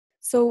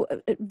So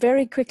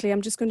very quickly,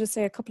 I'm just going to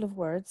say a couple of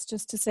words,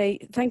 just to say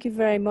thank you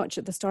very much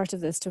at the start of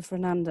this to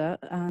Fernanda,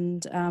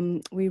 and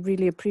we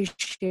really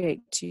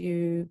appreciate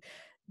you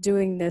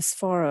doing this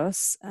for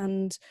us.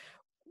 And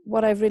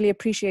what I've really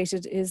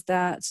appreciated is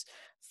that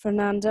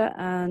Fernanda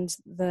and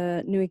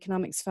the New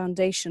Economics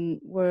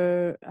Foundation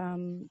were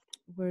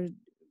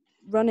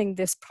running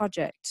this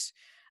project,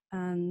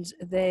 and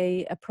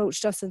they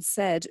approached us and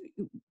said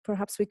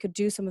perhaps we could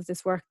do some of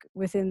this work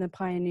within the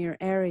Pioneer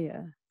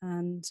area.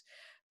 And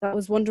that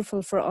was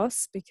wonderful for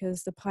us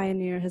because the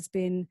Pioneer has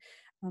been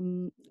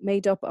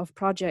made up of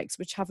projects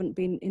which haven't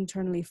been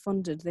internally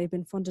funded. They've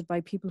been funded by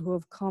people who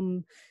have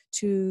come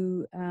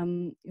to,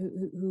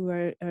 who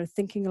are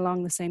thinking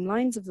along the same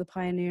lines of the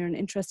Pioneer and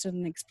interested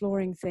in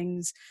exploring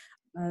things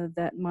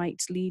that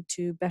might lead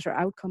to better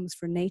outcomes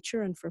for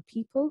nature and for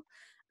people.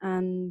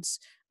 And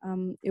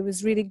it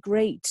was really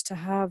great to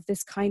have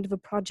this kind of a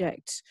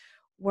project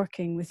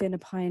working within a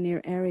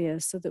Pioneer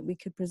area so that we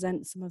could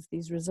present some of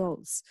these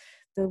results.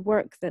 The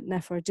work that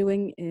NEF are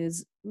doing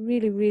is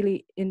really,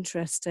 really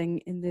interesting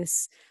in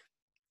this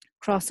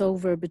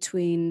crossover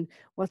between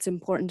what's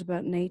important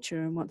about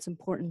nature and what's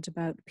important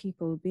about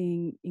people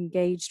being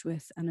engaged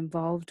with and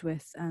involved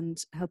with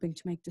and helping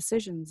to make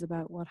decisions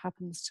about what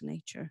happens to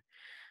nature.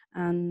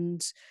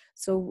 And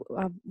so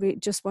we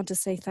just want to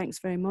say thanks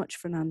very much,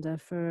 Fernanda,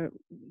 for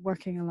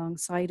working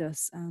alongside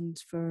us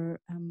and for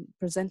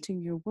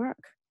presenting your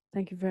work.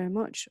 Thank you very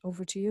much.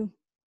 Over to you.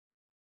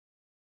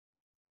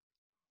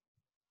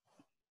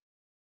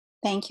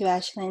 Thank you,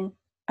 Ashlyn.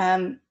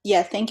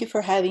 Yeah, thank you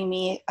for having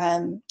me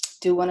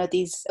do one of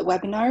these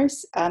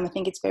webinars. I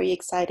think it's very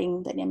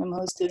exciting that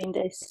MMO is doing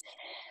this.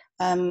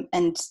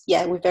 And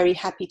yeah, we're very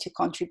happy to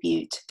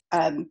contribute.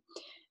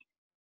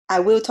 I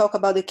will talk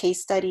about the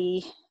case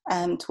study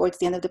towards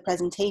the end of the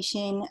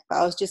presentation.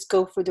 I'll just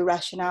go through the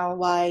rationale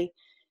why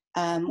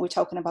we're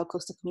talking about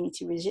coastal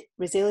community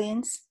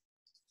resilience.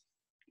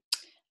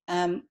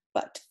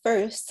 But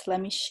first,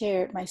 let me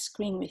share my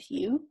screen with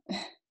you.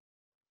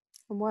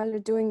 And while you're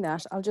doing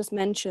that, I'll just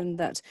mention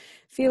that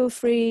feel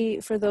free,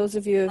 for those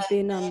of you who have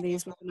been on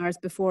these webinars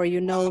before,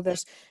 you know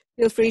that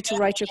feel free to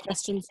write your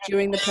questions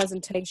during the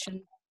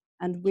presentation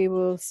and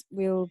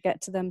we'll get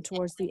to them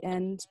towards the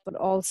end, but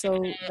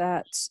also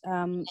that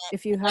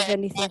if you have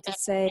anything to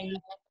say,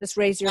 just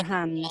raise your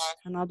hand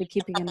and I'll be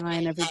keeping an eye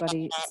on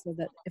everybody so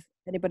that if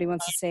anybody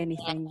wants to say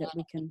anything that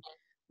we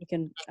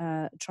can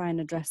try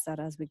and address that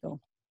as we go.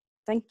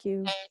 Thank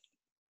you.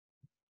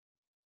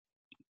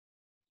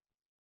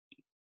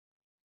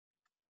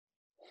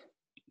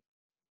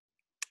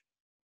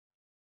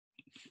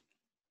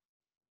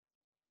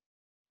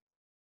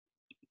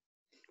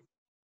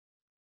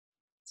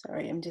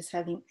 Sorry, I'm just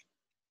having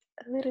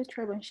a little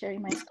trouble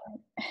sharing my screen.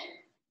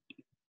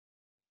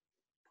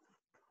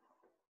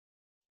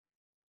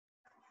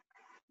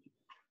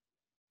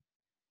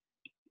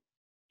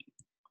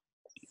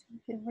 See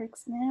if it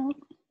works now.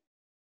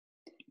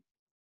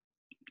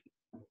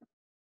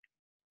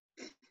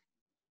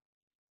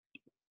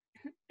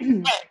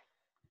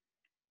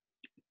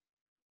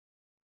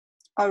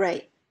 All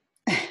right,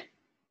 I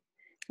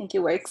think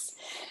it works.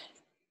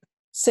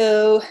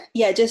 So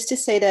yeah, just to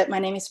say that my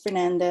name is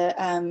Fernanda.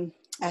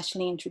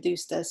 Ashley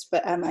introduced us,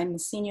 but I'm a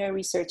senior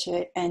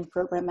researcher and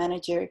program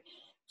manager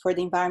for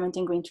the Environment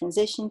and Green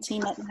Transition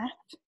team at NEF.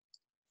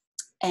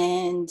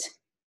 And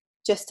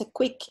just a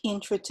quick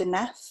intro to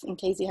NEF, in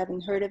case you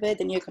haven't heard of it,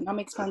 the New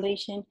Economics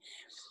Foundation.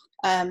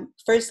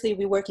 Firstly,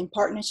 we work in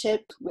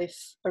partnership with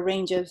a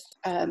range of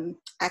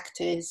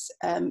actors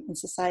in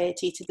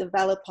society to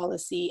develop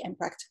policy and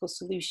practical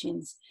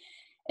solutions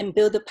and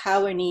build the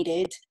power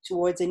needed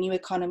towards a new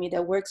economy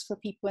that works for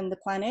people and the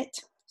planet.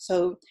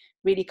 So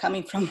really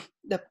coming from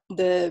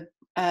the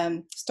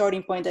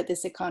starting point that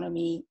this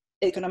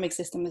economic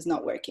system is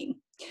not working.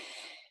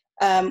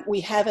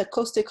 We have a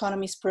Coastal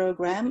Economies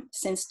program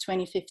since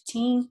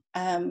 2015.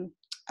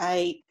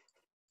 I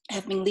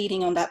have been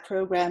leading on that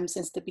program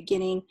since the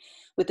beginning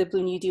with the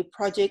Blue New Deal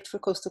project for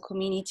coastal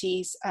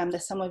communities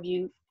that some of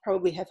you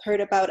probably have heard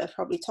about, I've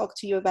probably talked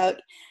to you about.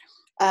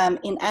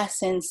 In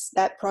essence,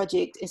 that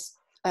project is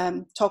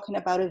talking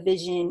about a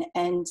vision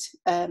and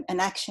an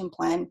action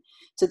plan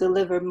to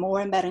deliver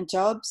more and better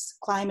jobs,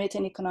 climate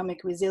and economic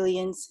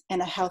resilience,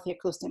 and a healthier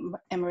coastal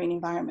and marine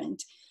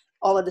environment,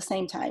 all at the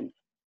same time.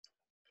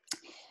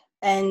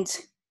 And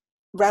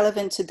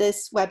relevant to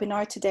this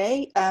webinar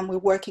today, we're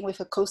working with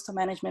a coastal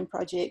management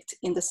project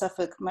in the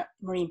Suffolk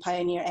Marine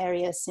Pioneer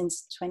area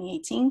since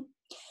 2018,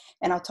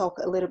 and I'll talk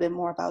a little bit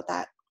more about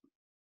that.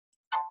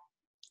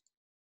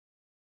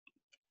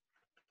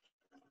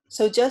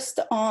 So just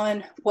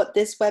on what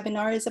this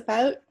webinar is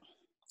about,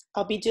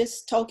 I'll be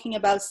just talking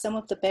about some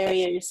of the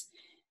barriers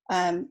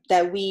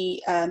that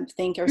we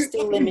think are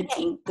still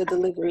limiting the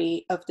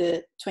delivery of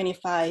the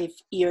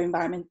 25-year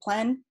environment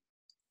plan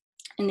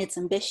and its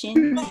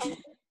ambition.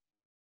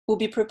 We'll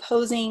be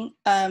proposing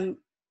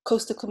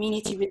coastal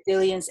community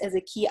resilience as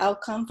a key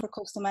outcome for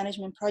coastal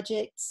management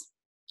projects,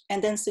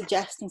 and then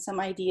suggesting some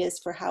ideas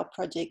for how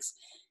projects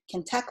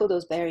can tackle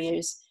those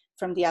barriers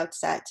from the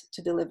outset to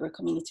deliver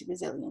community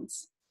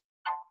resilience.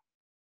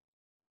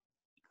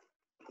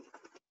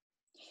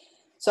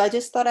 So I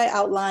just thought I'd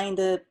outline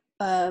the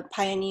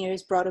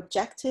Pioneers' broad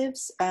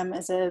objectives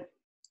as a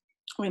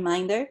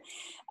reminder.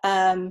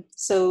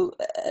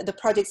 The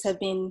projects have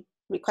been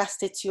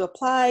requested to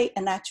apply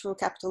a natural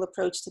capital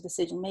approach to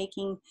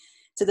decision-making,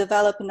 to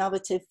develop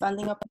innovative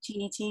funding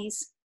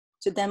opportunities,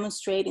 to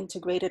demonstrate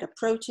integrated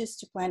approaches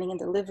to planning and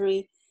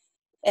delivery,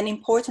 and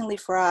importantly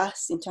for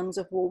us, in terms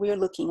of what we're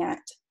looking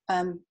at,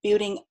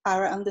 building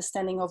our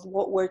understanding of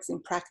what works in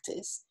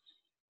practice.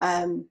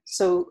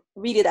 So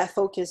really that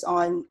focus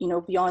on,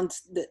 beyond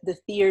the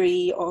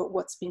theory or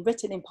what's been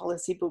written in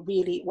policy, but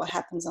really what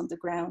happens on the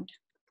ground.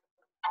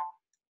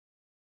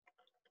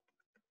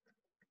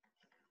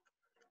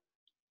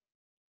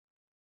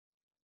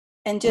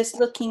 And just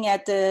looking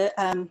at the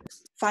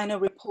final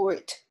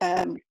report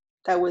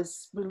that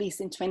was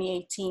released in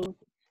 2018,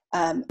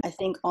 I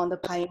think on the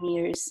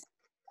Pioneers,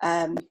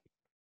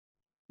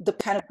 the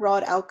kind of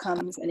broad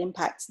outcomes and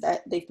impacts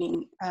that they've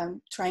been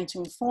trying to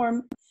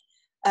inform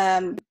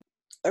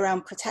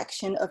around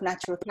protection of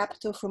natural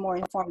capital for more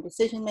informed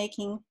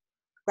decision-making,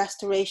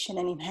 restoration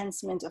and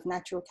enhancement of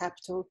natural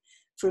capital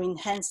through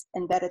enhanced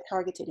and better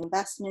targeted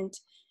investment,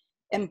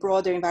 and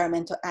broader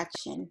environmental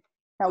action.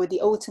 Now, with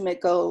the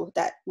ultimate goal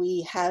that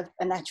we have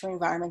a natural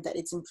environment that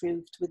is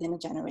improved within a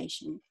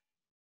generation.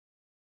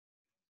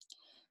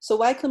 So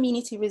why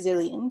community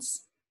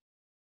resilience?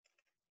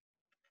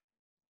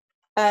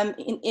 At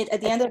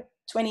the end of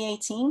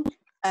 2018,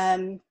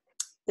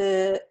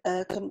 the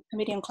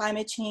Committee on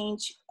Climate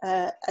Change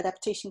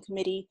Adaptation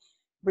Committee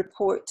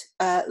report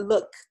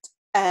looked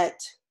at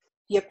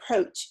the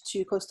approach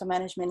to coastal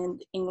management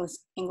in the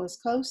English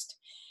coast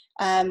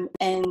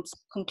and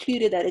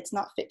concluded that it's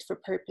not fit for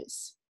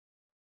purpose.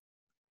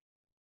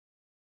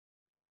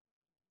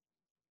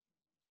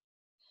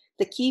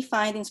 The key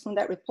findings from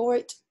that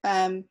report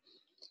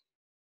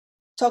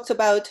talked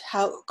about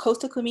how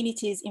coastal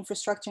communities,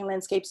 infrastructure and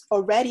landscapes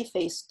already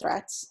face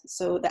threats.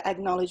 So the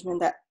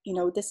acknowledgement that,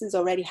 this is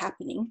already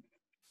happening,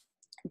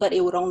 but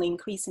it would only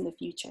increase in the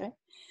future.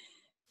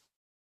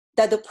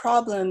 That the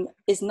problem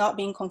is not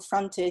being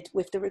confronted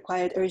with the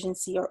required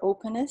urgency or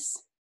openness.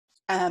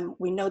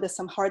 We know that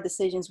some hard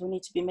decisions will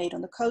need to be made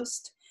on the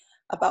coast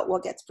about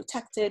what gets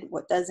protected,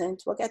 what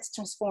doesn't, what gets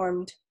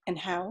transformed, and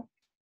how.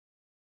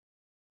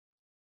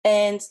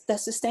 And the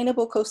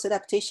sustainable coast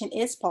adaptation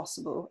is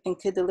possible and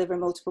could deliver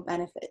multiple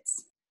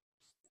benefits.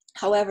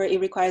 However, it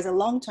requires a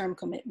long-term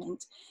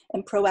commitment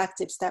and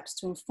proactive steps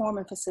to inform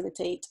and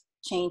facilitate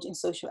change in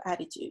social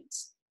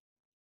attitudes.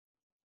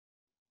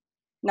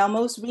 Now,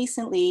 most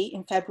recently,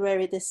 in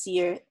February this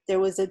year, there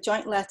was a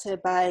joint letter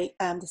by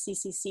the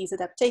CCC's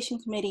Adaptation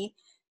Committee,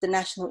 the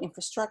National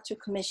Infrastructure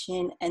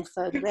Commission, and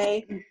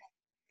FloodRay,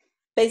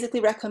 basically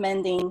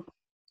recommending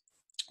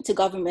to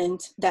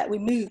government that we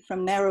move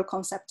from narrow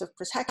concept of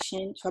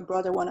protection to a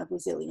broader one of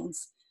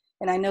resilience.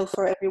 And I know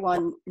for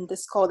everyone in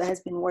this call that has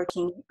been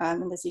working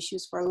on these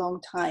issues for a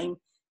long time,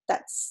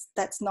 that's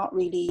not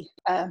really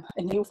a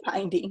new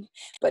finding,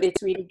 but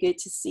it's really good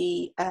to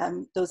see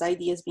those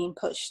ideas being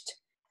pushed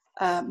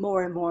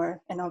more and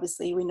more. And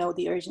obviously we know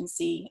the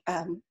urgency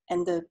and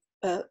the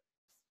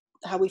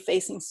how we're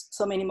facing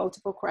so many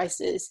multiple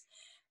crises.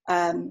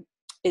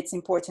 It's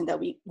important that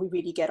we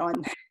really get on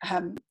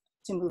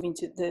to move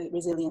into the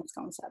resilience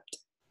concept.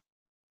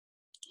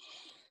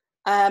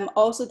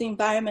 Also, the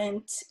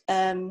Environment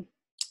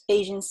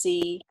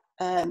Agency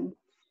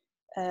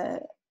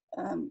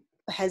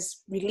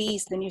has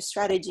released a new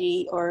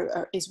strategy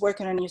or is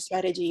working on a new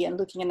strategy and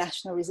looking at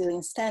national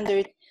resilience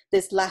standard.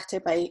 This letter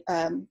by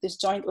this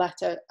joint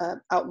letter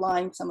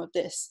outlined some of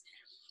this,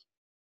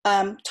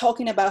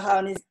 talking about how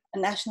a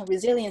national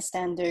resilience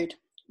standard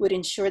would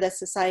ensure that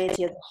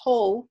society as a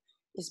whole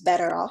is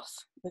better off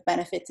with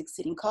benefits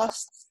exceeding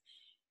costs.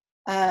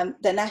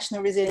 The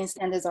national resilience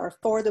standards are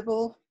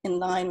affordable, in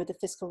line with the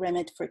fiscal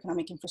remit for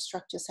economic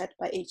infrastructure set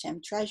by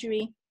HM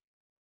Treasury,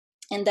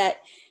 and that,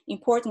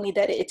 importantly,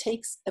 that it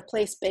takes a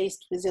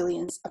place-based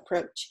resilience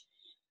approach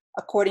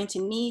according to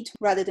need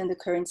rather than the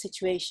current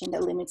situation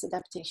that limits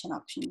adaptation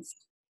options.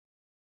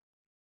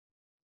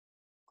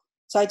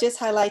 So I just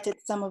highlighted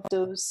some of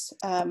those,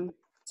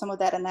 some of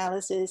that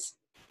analysis,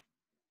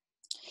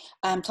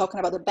 talking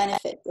about the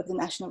benefits of the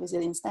national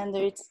resilience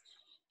standards.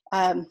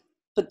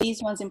 But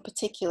these ones in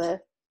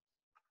particular,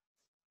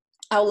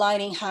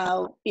 outlining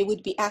how it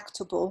would be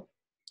actable,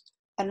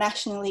 a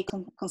nationally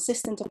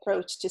consistent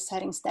approach to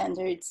setting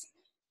standards,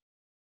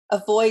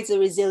 avoids a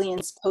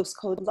resilience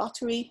postcode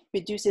lottery,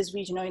 reduces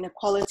regional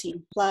inequality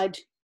in flood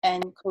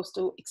and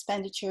coastal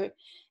expenditure,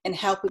 and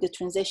help with the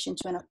transition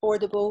to an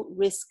affordable,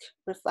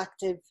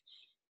 risk-reflective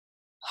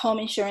home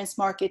insurance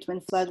market when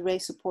FloodRay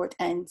support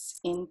ends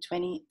in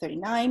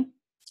 2039.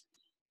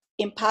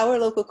 Empower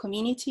local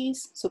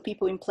communities, so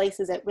people in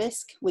places at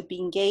risk would be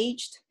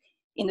engaged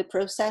in the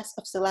process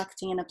of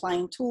selecting and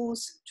applying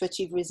tools to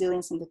achieve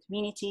resilience in the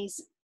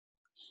communities,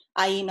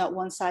 i.e. not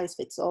one size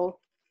fits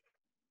all.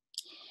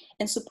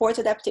 And support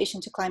adaptation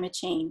to climate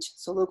change,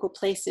 so local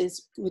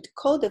places would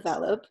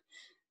co-develop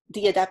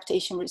the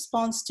adaptation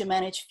response to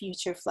manage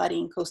future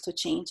flooding, coastal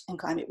change, and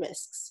climate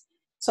risks.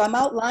 So I'm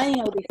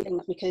outlining all these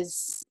things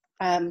because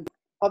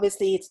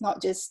obviously it's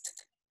not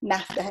just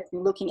NAF that has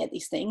been looking at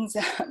these things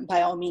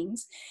by all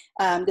means.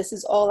 This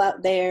is all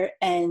out there,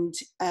 and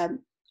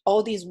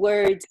all these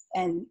words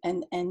and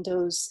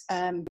those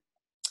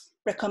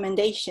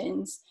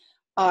recommendations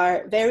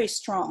are very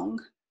strong.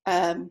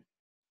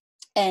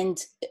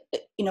 And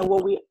you know,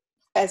 what we,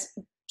 as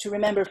to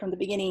remember from the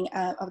beginning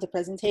of the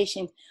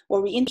presentation,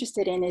 what we're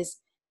interested in is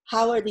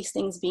how are these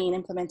things being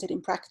implemented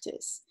in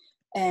practice,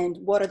 and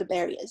what are the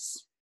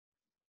barriers?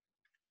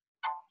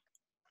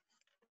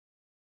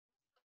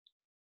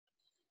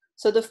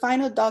 So the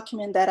final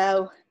document that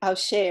I'll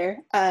share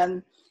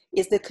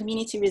is the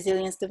Community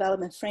Resilience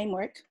Development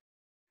Framework.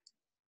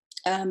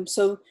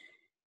 So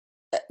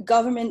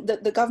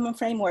the government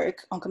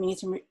framework on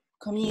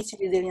community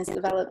resilience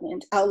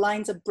development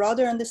outlines a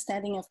broader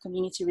understanding of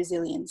community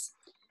resilience,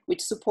 which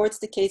supports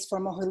the case for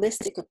a more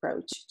holistic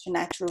approach to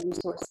natural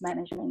resource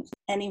management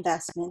and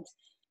investment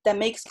that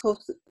makes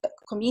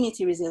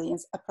community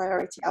resilience a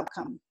priority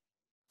outcome.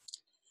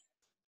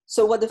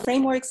 So what the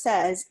framework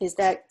says is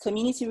that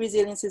community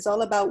resilience is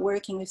all about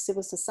working with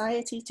civil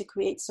society to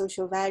create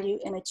social value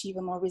and achieve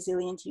a more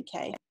resilient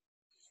UK.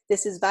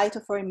 This is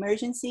vital for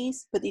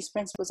emergencies, but these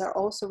principles are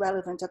also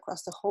relevant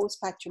across the whole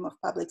spectrum of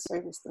public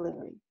service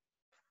delivery.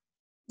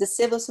 The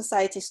civil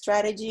society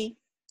strategy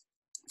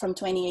from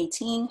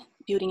 2018,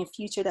 Building a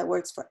Future That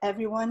Works for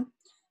Everyone,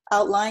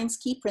 outlines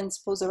key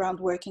principles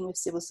around working with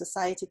civil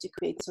society to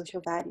create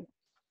social value.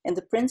 And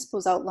the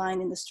principles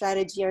outlined in the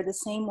strategy are the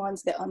same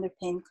ones that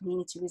underpin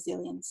community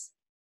resilience.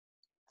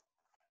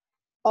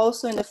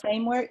 Also in the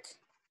framework,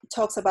 it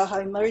talks about how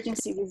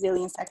emergency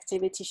resilience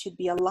activity should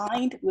be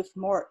aligned with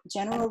more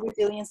general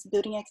resilience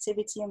building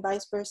activity and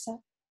vice versa.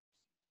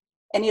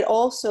 And it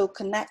also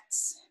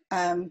connects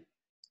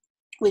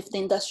with the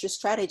industrial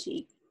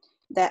strategy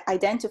that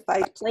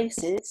identified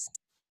places,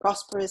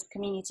 prosperous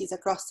communities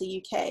across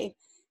the UK,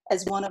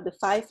 as one of the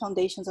 5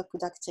 foundations of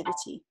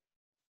productivity.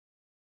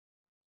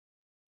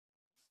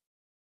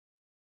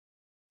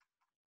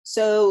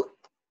 So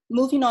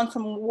moving on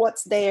from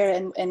what's there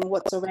and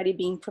what's already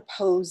being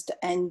proposed,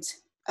 and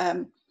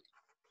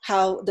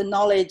how the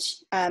knowledge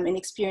and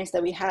experience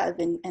that we have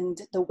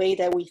and the way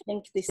that we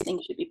think these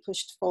things should be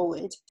pushed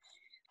forward,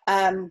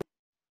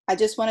 I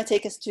just want to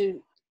take us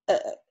to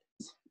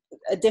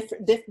a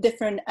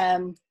different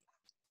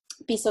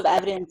piece of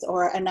evidence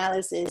or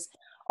analysis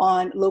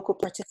on local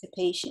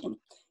participation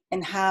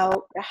and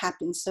how that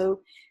happens.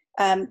 So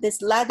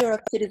this ladder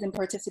of citizen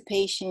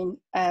participation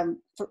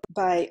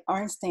by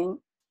Arnstein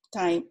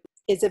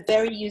is a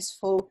very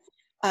useful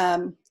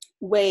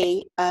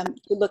way to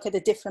look at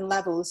the different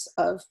levels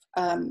of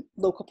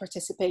local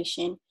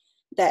participation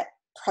that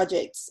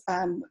projects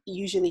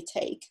usually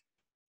take.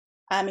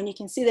 And you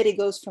can see that it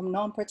goes from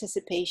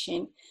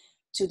non-participation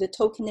to the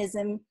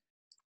tokenism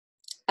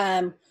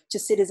to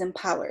citizen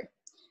power.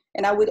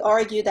 And I would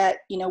argue that,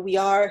 you know, we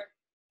are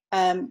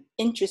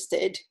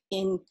interested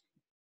in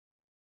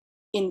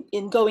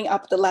going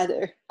up the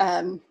ladder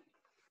and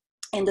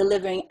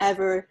delivering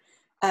ever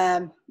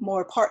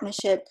more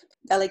partnership,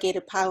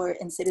 delegated power,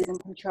 and citizen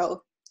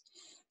control.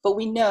 But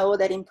we know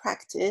that in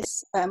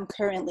practice,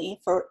 currently,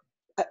 for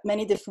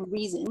many different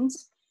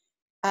reasons,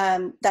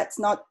 that's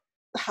not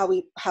how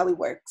it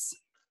works.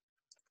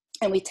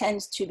 And we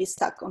tend to be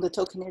stuck on the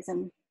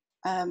tokenism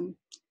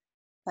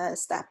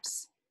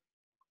steps.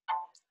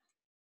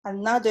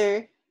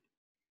 Another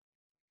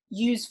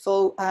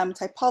useful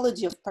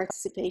typology of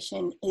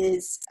participation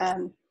is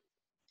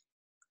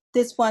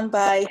this one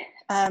by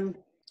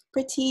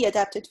Pretty,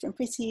 adapted from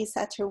Pretty,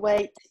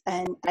 Satterwhite,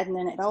 and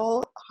Adnan et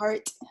al.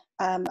 Hart.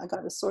 I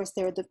got a source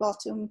there at the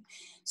bottom.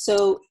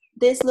 So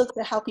this looks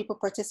at how people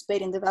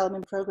participate in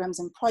development programs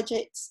and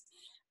projects,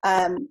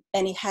 and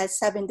it has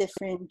 7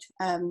 different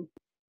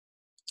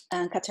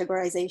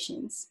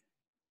categorizations.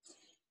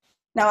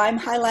 Now I'm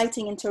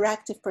highlighting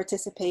interactive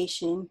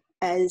participation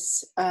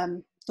as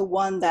the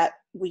one that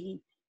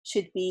we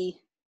should be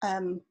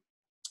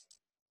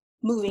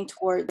moving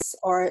towards,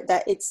 or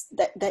that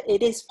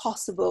it is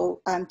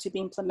possible to be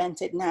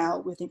implemented now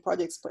within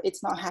projects, but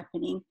it's not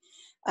happening.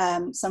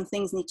 Some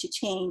things need to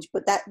change,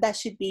 but that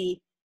should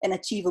be an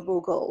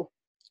achievable goal.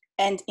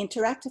 And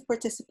interactive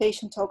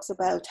participation talks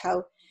about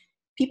how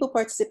people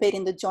participate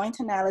in the joint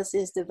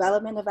analysis,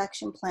 development of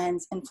action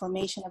plans, and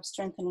formation of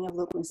strengthening of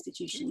local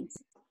institutions.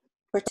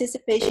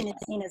 Participation is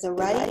seen as a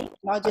right,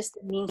 not just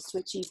a means to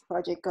achieve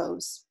project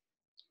goals.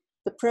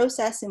 The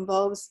process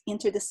involves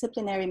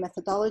interdisciplinary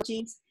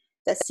methodologies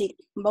that seek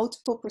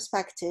multiple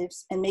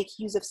perspectives and make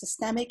use of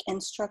systemic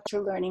and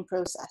structured learning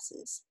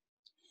processes.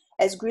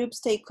 As groups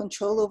take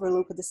control over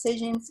local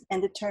decisions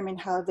and determine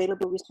how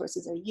available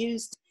resources are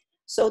used,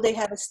 so they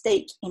have a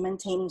stake in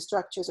maintaining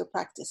structures or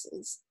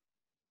practices.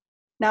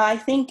 Now, I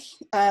think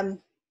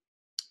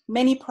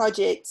many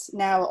projects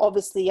now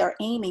obviously are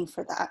aiming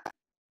for that.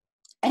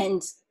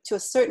 And to a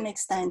certain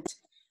extent,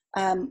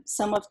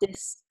 some of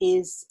this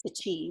is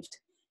achieved.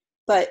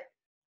 But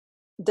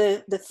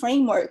the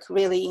framework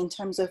really in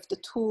terms of the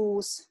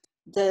tools,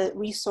 the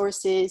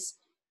resources,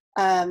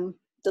 the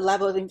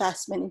level of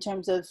investment in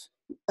terms of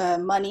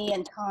money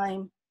and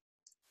time,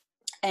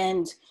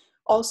 and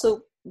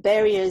also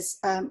barriers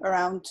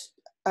around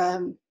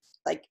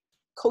like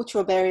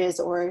cultural barriers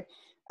or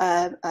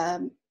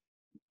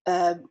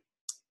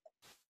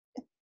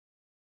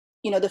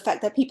you know, the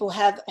fact that people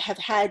have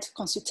had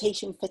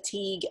consultation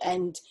fatigue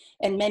and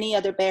many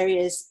other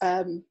barriers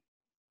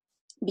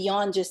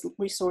beyond just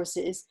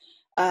resources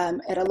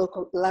at a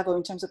local level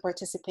in terms of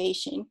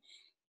participation,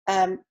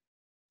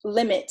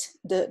 limit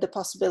the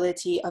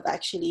possibility of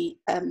actually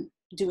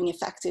doing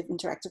effective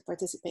interactive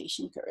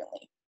participation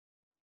currently.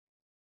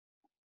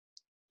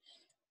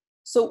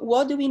 So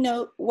what do we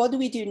know? What do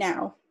we do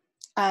now?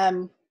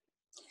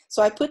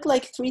 So I put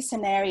like 3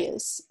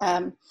 scenarios,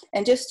 and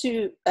just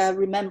to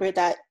remember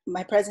that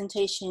my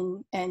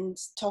presentation and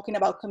talking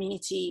about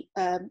community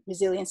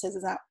resilience as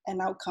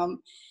an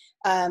outcome,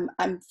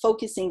 I'm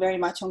focusing very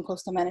much on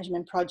coastal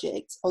management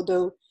projects,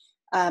 although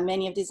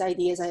many of these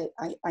ideas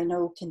I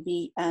know can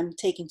be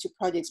taken to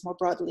projects more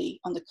broadly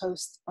on the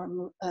coast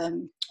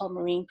or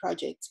marine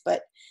projects,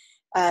 but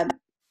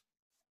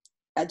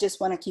I just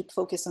want to keep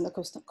focused on the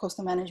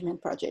coastal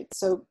management project.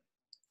 So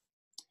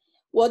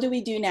what do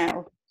we do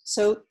now?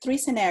 So 3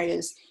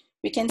 scenarios.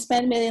 We can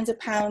spend millions of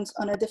pounds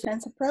on a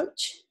defense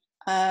approach,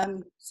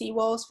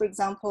 seawalls, for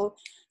example,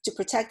 to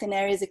protect an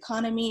area's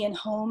economy and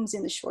homes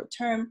in the short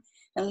term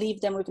and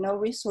leave them with no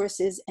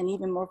resources and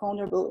even more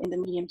vulnerable in the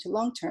medium to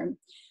long term,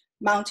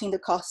 mounting the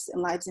costs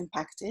and lives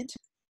impacted.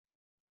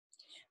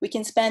 We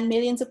can spend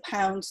millions of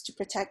pounds to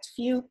protect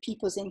few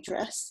people's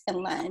interests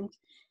and land,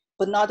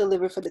 but not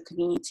deliver for the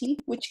community,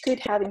 which could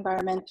have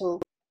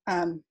environmental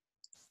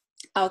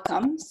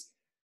outcomes,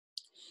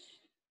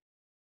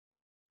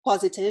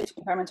 positive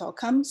environmental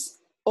outcomes.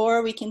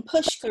 Or we can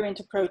push current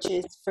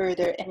approaches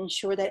further and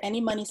ensure that any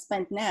money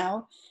spent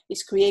now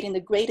is creating the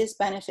greatest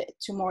benefit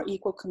to more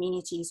equal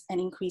communities and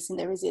increasing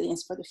their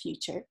resilience for the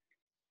future.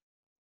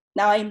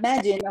 Now, I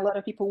imagine a lot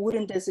of people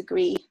wouldn't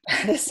disagree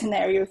that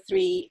scenario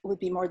 3 would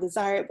be more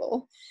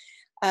desirable.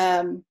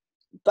 And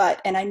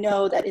I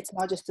know that it's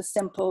not just a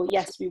simple,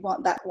 yes, we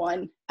want that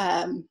one,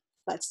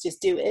 let's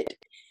just do it.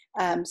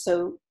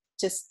 So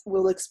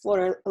we'll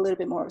explore a little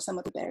bit more of some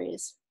of the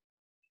barriers.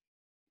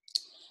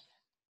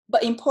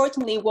 But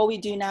importantly, what we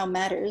do now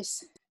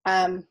matters.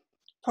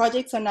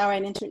 Projects are now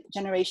an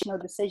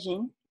intergenerational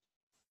decision,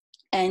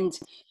 and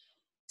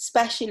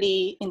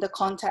especially in the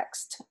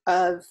context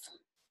of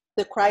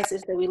the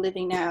crisis that we're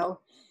living now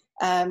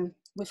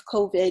with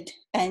COVID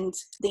and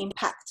the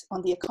impact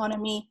on the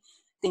economy,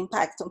 the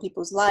impact on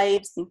people's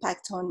lives, the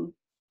impact on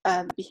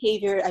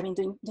behavior, I mean,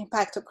 the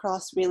impact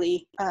across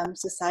really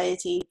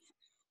society,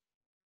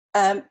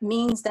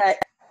 means that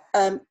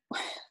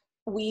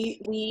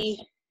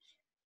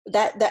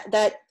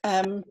that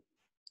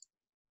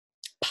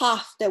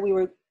path that we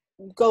were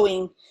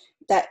going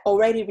that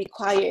already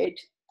required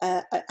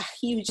a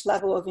huge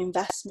level of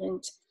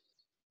investment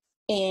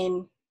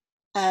in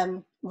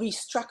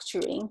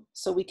restructuring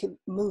so we could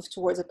move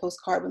towards a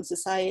post-carbon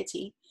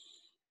society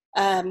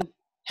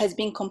has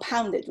been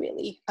compounded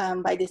really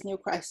by this new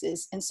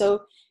crisis. And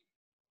so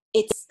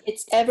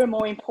it's ever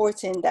more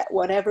important that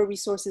whatever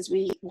resources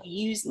we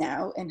use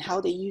now and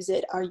how they use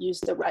it are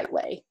used the right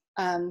way,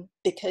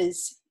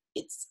 because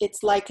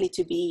it's likely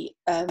to be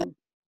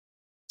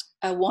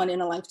a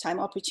one-in-a-lifetime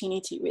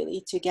opportunity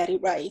really to get it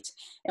right.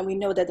 And we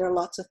know that there are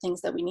lots of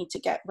things that we need to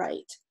get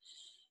right.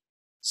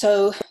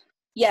 So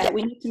yeah,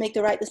 we need to make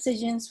the right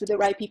decisions with the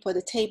right people at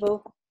the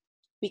table.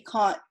 We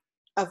can't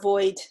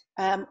avoid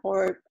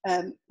or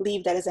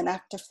leave that as an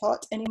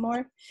afterthought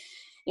anymore.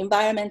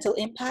 Environmental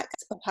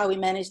impact of how we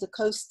manage the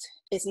coast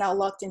is now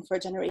locked in for a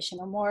generation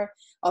or more.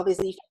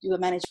 Obviously, if you do a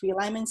managed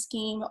realignment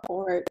scheme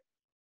or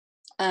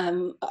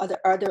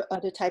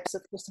other types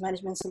of coastal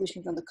management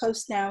solutions on the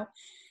coast now,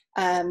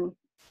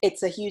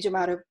 it's a huge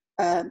amount of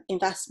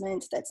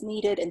investment that's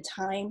needed and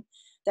time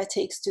that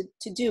takes to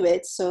do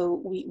it.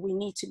 So we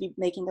need to be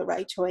making the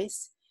right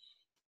choice.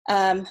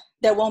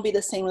 There won't be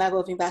the same level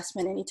of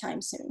investment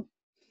anytime soon.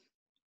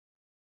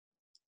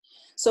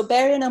 So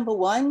barrier number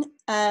 1,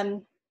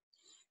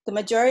 the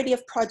majority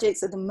of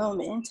projects at the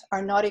moment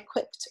are not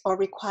equipped or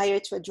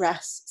required to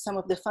address some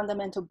of the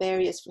fundamental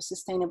barriers for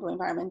sustainable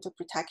environmental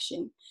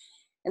protection.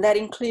 And that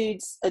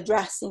includes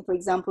addressing, for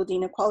example, the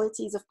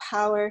inequalities of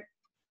power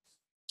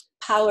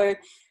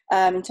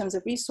in terms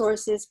of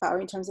resources, power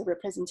in terms of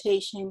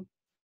representation,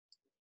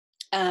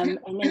 and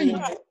many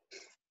other.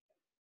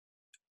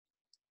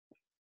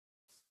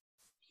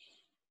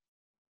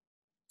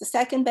 The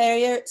second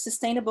barrier,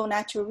 sustainable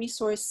natural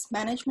resource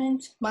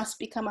management, must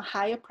become a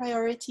higher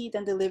priority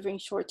than delivering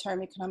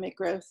short-term economic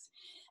growth,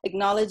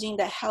 acknowledging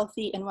that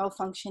healthy and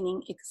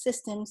well-functioning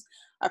ecosystems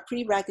are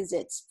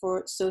prerequisites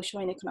for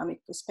social and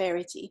economic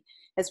prosperity,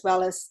 as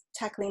well as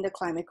tackling the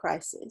climate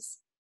crisis.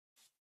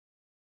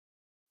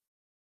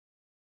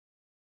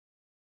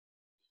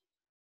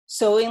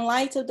 So in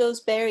light of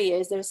those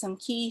barriers, there's some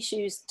key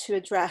issues to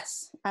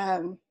address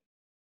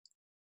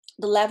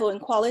the level and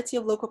quality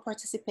of local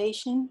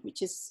participation,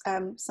 which is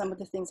some of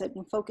the things I've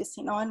been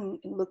focusing on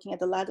and looking at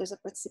the ladders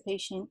of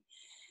participation,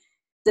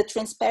 the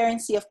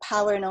transparency of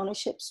power and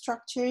ownership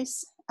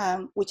structures,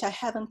 which I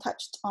haven't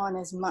touched on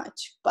as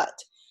much, but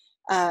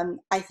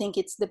I think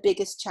it's the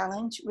biggest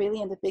challenge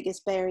really and the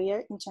biggest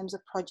barrier in terms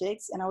of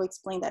projects, and I'll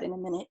explain that in a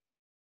minute.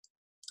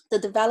 The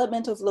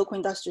development of local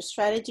industrial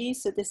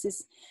strategies, so this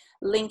is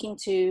linking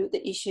to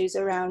the issues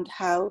around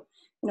how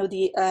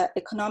the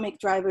economic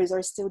drivers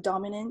are still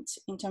dominant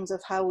in terms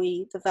of how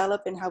we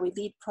develop and how we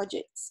lead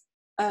projects,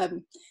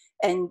 and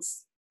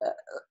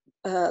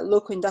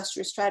local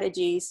industrial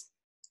strategies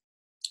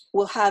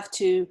will have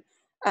to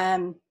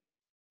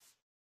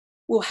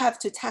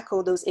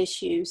tackle those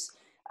issues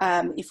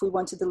if we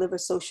want to deliver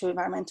social,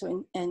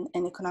 environmental, and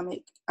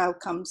economic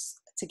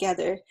outcomes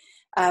together.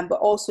 But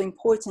also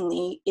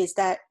importantly is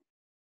that,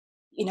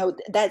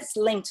 that's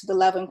linked to the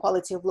level and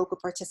quality of local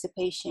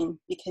participation,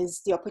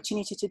 because the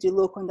opportunity to do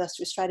local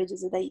industrial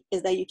strategies is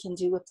that you can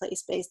do a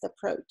place-based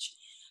approach.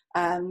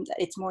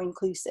 It's more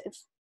inclusive.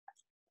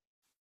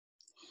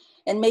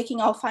 And making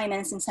all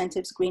finance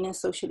incentives green and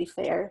socially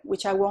fair,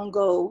 which I won't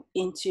go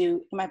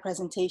into in my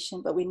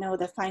presentation, but we know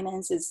that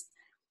finance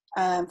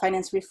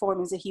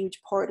reform is a huge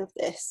part of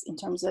this in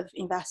terms of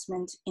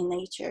investment in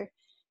nature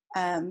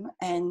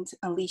and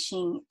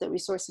unleashing the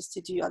resources to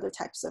do other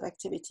types of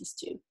activities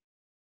too,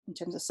 in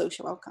terms of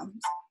social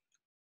outcomes.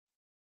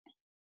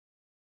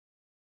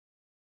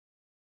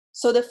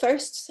 So the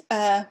first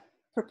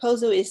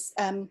proposal is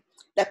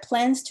that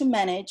plans to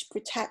manage,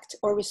 protect,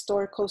 or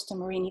restore coastal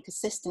marine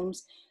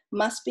ecosystems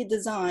must be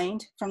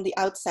designed from the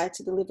outset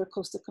to deliver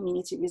coastal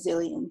community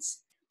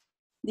resilience.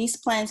 These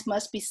plans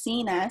must be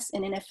seen as,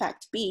 and in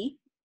effect be,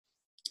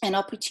 an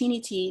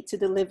opportunity to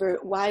deliver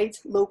wide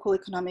local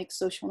economic,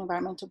 social, and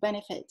environmental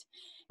benefit,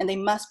 and they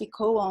must be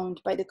co-owned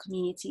by the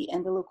community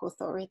and the local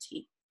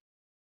authority.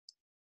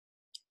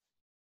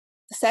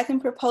 The second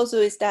proposal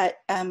is that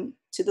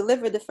to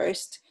deliver the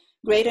first,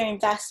 greater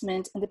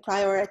investment in the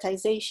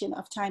prioritization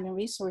of time and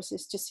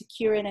resources to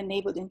secure and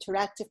enable the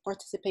interactive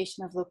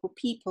participation of local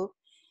people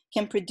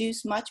can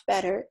produce much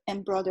better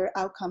and broader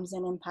outcomes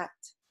and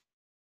impact.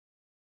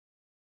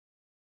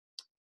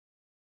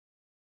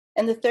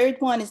 And the third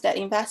one is that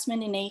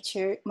investment in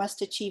nature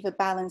must achieve a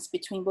balance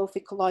between both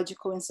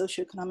ecological and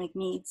socioeconomic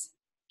needs.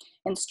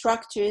 And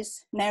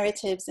structures,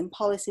 narratives, and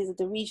policies at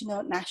the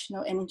regional,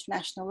 national, and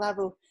international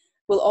level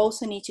will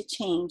also need to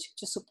change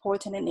to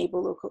support and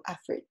enable local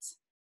efforts.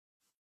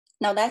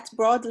 Now that's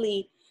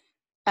broadly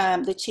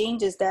the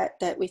changes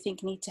that we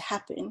think need to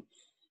happen.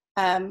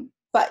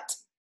 But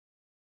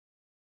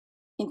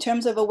in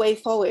terms of a way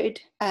forward,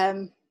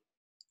 I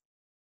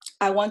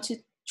want to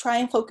try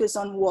and focus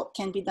on what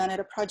can be done at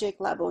a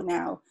project level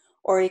now,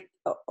 or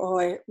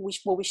how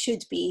we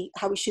should be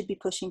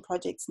pushing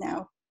projects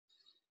now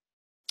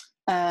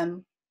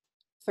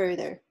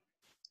further.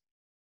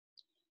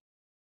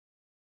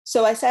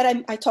 So I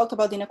said I talked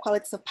about the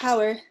inequalities of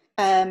power.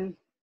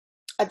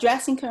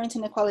 Addressing current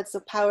inequalities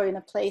of power in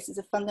a place is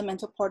a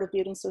fundamental part of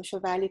building social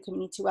value,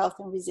 community wealth,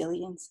 and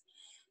resilience.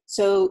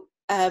 So,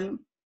 I'll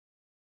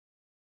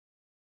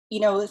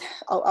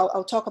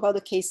talk about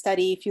the case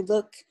study. If you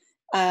look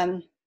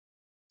at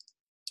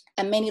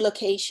many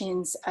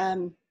locations,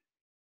 the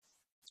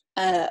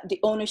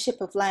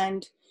ownership of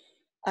land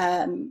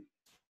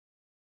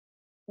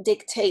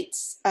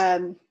dictates,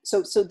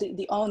 so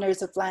the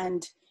owners of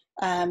land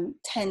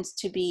tends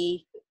to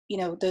be,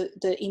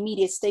 the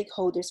immediate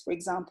stakeholders, for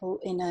example,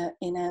 in a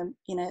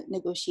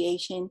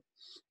negotiation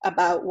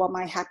about what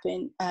might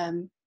happen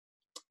in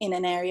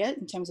an area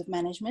in terms of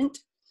management.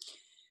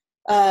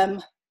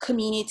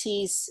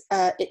 Communities,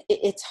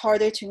 it's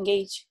harder to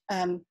engage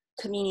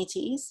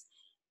communities,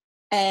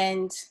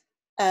 and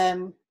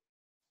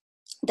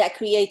that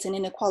creates an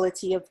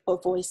inequality of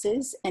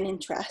voices and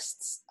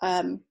interests.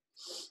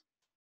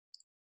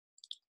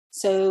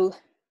 So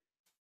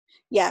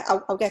yeah,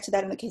 I'll get to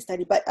that in the case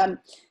study, but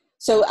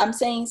so I'm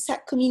saying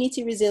set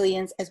community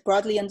resilience as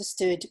broadly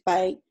understood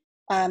by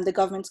the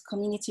government's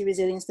Community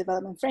Resilience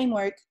Development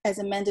Framework as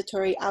a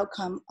mandatory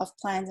outcome of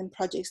plans and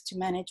projects to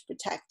manage,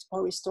 protect,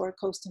 or restore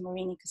coastal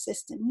marine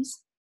ecosystems,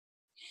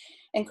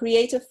 and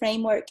create a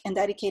framework and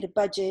dedicated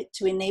budget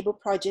to enable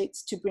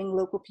projects to bring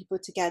local people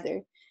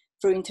together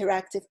through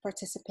interactive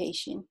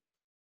participation.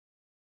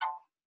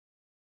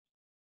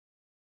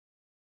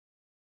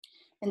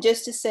 And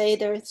just to say,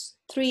 there's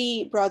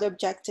three broad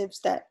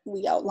objectives that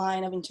we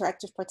outline of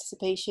interactive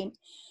participation.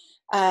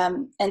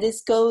 And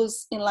this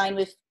goes in line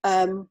with,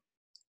 a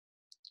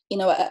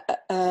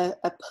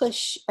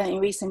push in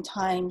recent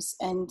times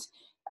and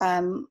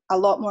a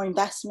lot more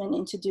investment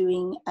into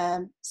doing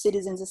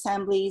citizens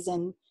assemblies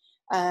and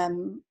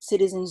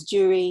citizens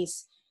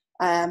juries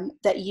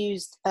that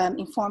used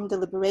informed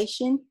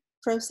deliberation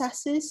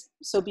processes.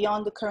 So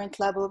beyond the current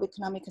level of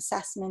economic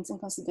assessments and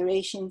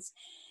considerations,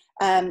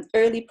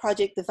 early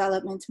project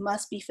development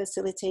must be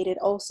facilitated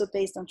also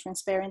based on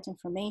transparent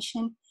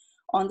information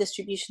on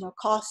distributional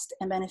cost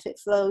and benefit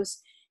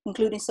flows,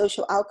 including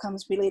social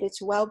outcomes related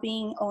to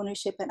well-being,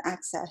 ownership, and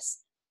access.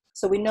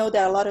 So we know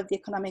that a lot of the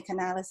economic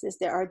analysis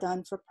that are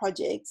done for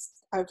projects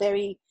are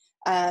very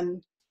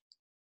top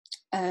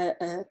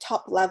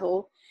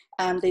level.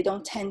 They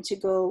don't tend to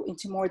go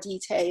into more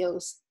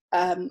details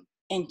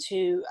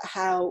into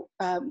how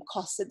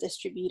costs are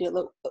distributed,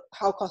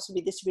 how costs will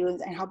be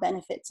distributed, and how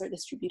benefits are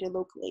distributed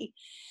locally.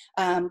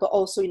 But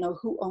also,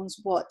 who owns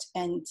what,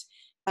 and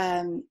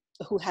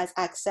who has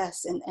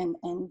access and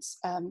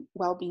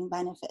well-being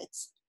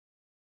benefits.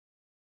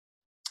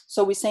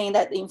 So we're saying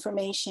that the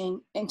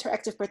information,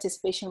 interactive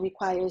participation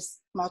requires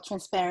more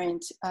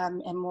transparent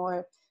and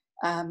more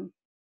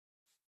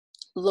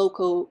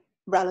local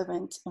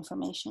relevant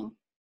information.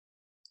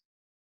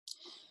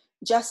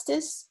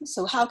 Justice.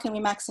 So how can we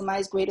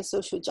maximize greater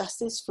social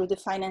justice through the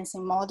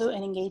financing model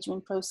and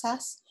engagement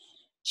process?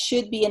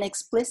 Should be an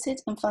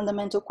explicit and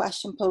fundamental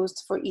question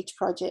posed for each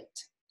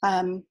project.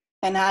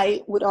 And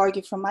I would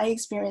argue from my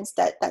experience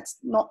that that's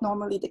not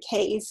normally the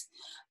case,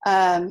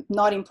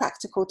 not in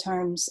practical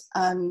terms,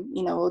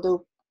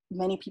 although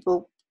many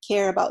people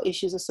care about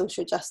issues of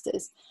social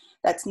justice,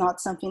 that's not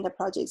something that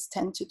projects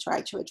tend to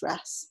try to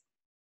address.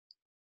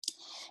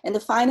 And the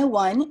final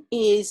one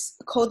is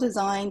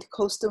co-designed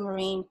coastal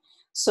marine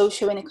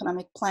social and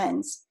economic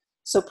plans.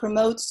 So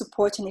promote,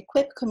 support, and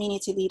equip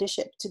community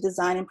leadership to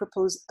design and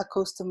propose a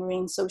coastal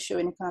marine social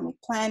and economic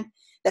plan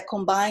that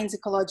combines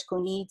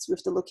ecological needs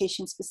with the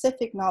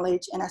location-specific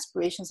knowledge and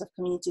aspirations of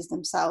communities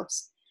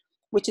themselves,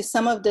 which is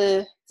some of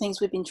the things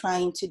we've been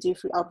trying to do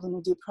through our Blue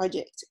New Deal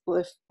project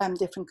with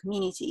different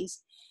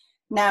communities.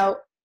 Now,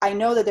 I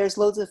know that there's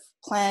loads of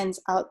plans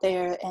out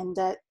there and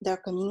that there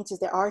are communities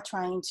that are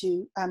trying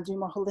to do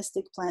more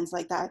holistic plans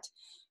like that.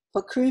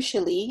 But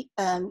crucially,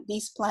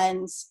 these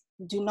plans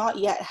do not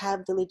yet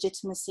have the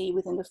legitimacy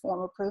within the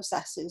formal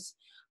processes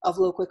of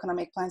local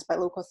economic plans by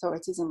local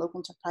authorities and local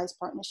enterprise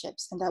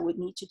partnerships, and that would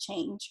need to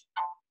change.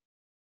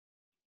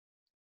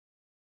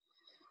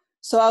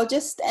 So I'll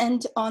just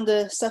end on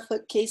the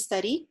Suffolk case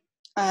study.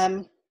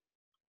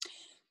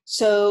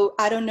 So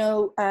I don't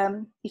know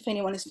if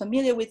anyone is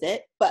familiar with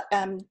it, but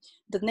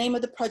the name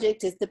of the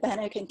project is the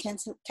Bannock and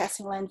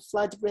Castleland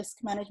Flood Risk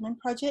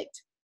Management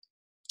Project.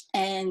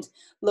 And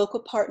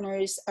local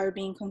partners are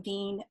being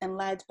convened and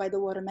led by the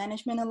Water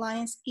Management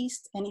Alliance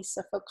East and East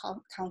Suffolk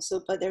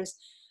Council, but there's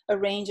a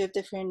range of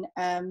different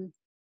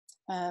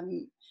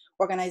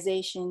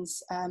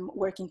organizations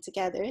working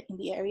together in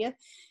the area.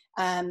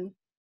 And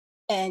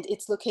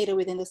it's located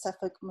within the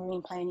Suffolk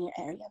Marine Pioneer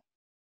area.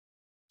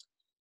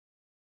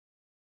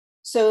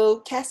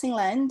 So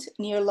Castleland,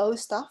 near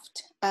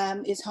Lowestoft,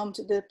 is home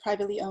to the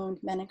privately owned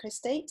Menanker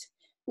Estate,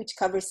 which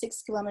covers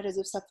 6 kilometers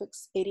of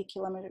Suffolk's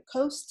 80-kilometer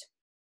coast.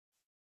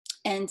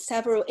 And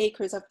several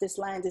acres of this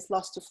land is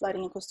lost to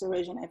flooding and coastal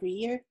erosion every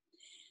year.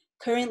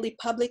 Currently,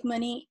 public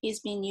money is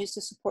being used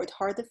to support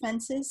hard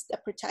defenses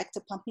that protect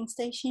a pumping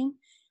station,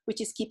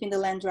 which is keeping the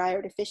land dry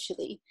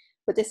artificially.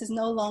 But this is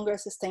no longer a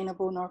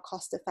sustainable nor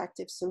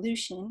cost-effective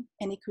solution,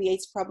 and it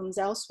creates problems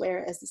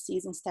elsewhere as the sea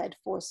is instead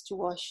forced to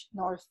wash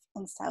north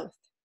and south.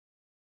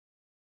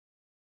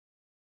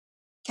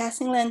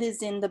 Castleland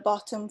is in the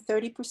bottom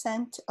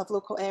 30% of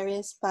local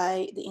areas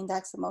by the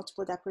index of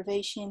multiple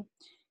deprivation.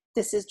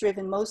 This is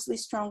driven mostly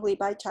strongly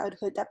by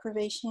childhood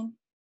deprivation.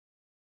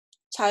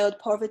 Child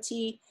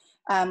poverty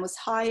was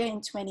higher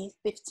in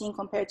 2015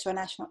 compared to a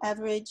national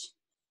average.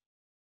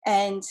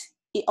 And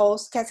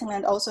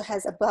Castleland also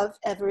has above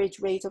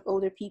average rate of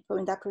older people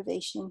in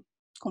deprivation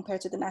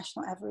compared to the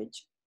national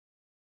average.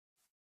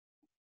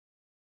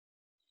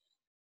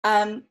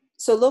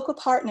 So local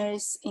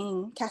partners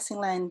in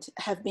Castleland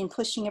have been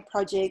pushing a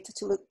project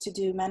to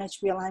do a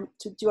managed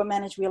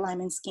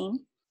realignment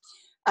scheme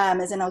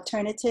as an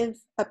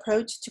alternative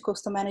approach to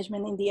coastal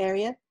management in the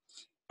area.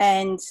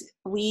 And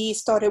we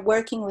started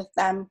working with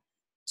them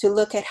to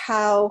look at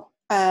how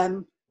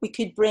we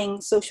could bring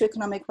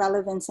socioeconomic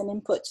relevance and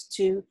input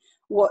to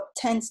what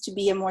tends to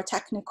be a more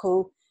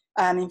technical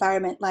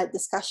environment-led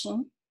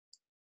discussion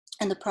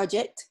in the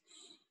project.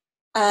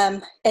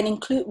 And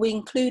we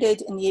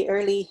included in the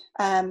early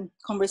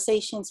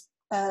conversations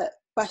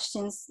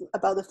questions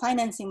about the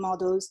financing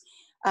models.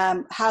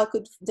 How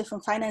could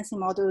different financing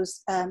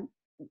models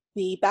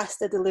be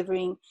best at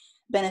delivering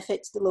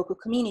benefit to the local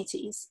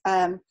communities?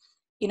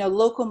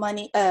 Local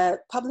money,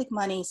 public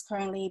money is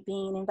currently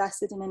being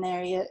invested in an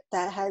area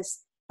that has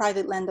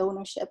private land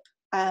ownership,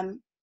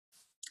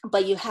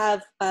 but you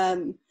have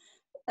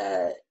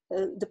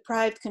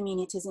deprived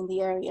communities in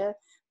the area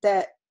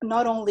that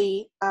not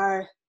only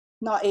are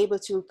not able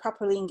to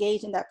properly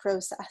engage in that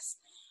process,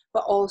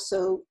 but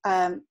also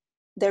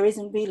there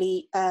isn't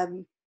really a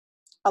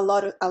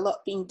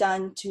lot being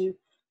done to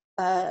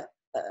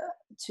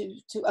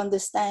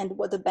understand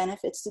what the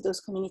benefits to those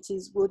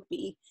communities would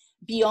be,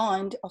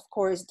 beyond, of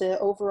course, the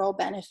overall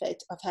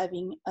benefit of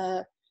having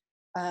a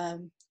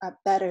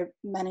better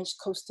managed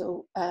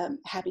coastal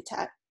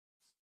habitat.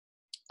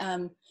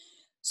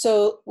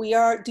 So we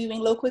are doing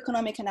local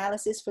economic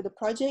analysis for the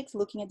project,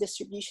 looking at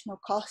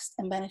distributional cost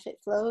and benefit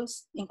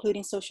flows,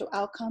 including social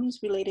outcomes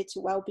related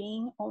to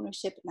well-being,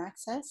 ownership, and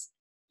access.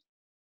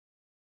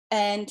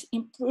 And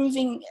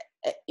improving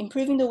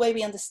improving the way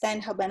we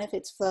understand how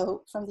benefits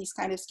flow from these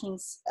kind of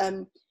schemes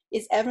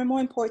is ever more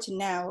important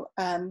now.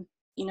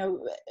 You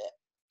know,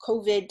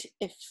 COVID,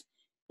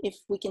 if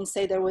we can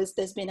say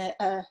there's been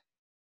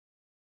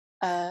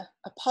a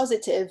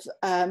positive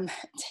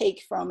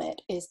take from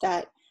it, is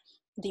that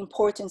the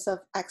importance of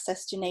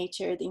access to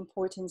nature, the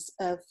importance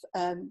of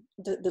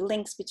the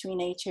links between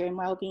nature and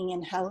well-being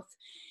and health.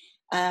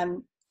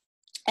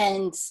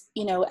 And,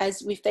 you know,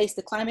 as we face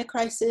the climate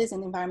crisis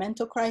and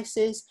environmental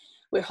crisis,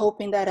 we're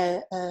hoping that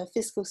a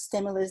fiscal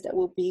stimulus that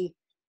will be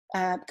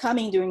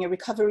coming during a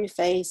recovery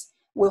phase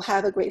will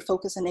have a great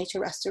focus on nature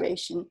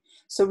restoration.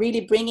 So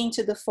really bringing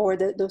to the fore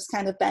those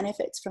kind of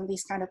benefits from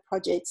these kind of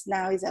projects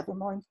now is ever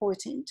more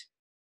important.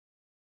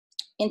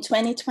 In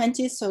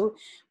 2020, so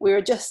we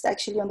were just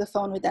actually on the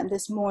phone with them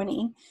this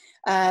morning,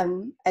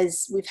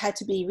 as we've had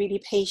to be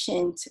really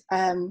patient,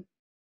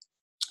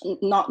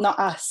 not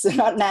us,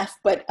 not NAF,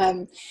 but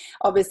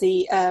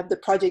obviously the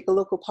project, the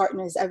local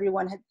partners,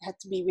 everyone had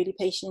to be really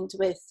patient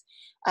with,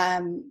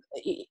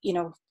 you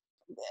know,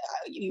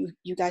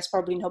 you guys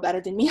probably know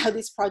better than me how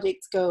these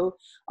projects go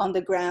on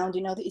the ground.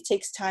 You know, it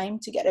takes time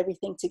to get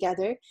everything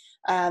together,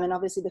 and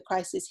obviously the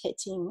crisis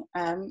hitting,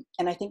 and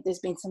I think there's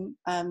been some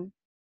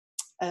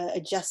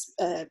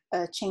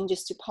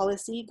changes to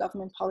policy,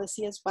 government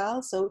policy as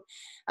well. So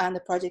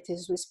the project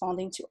is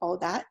responding to all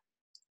that.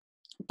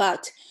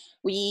 But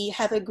we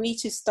have agreed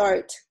to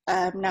start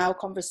now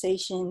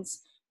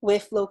conversations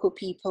with local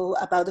people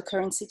about the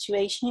current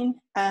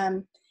situation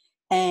and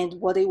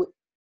what they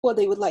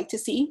would like to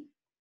see.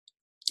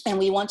 And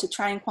we want to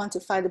try and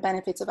quantify the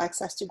benefits of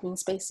access to green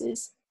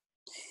spaces.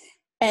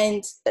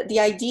 And the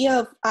idea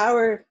of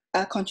our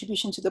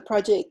contribution to the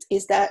project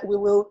is that we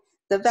will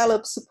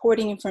develop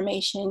supporting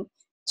information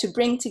to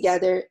bring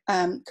together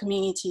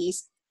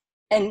communities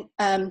and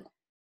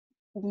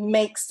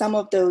make some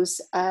of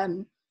those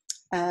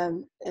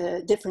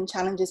different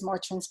challenges more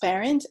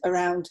transparent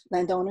around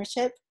land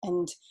ownership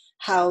and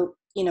how,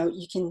 you know,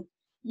 you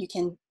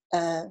can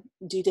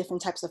do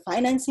different types of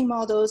financing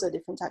models or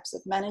different types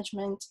of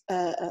management,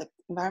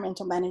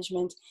 environmental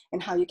management,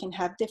 and how you can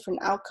have different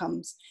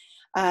outcomes.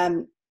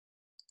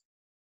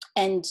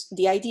 And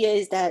the idea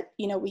is that,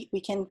 you know, we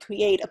can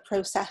create a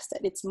process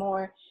that it's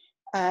more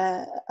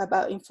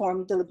about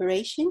informed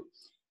deliberation,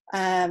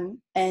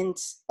 and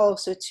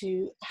also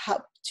to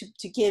help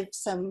to give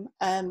some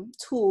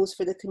tools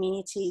for the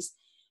communities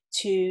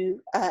to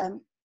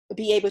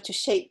be able to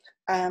shape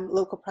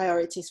local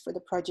priorities for the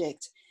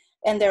project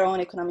and their own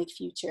economic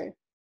future.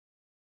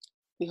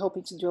 We're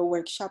hoping to do a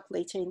workshop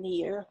later in the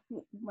year,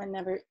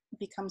 whenever it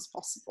becomes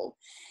possible.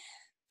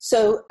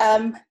 So,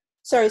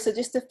 sorry, so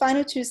just the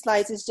final 2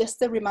 slides is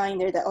just a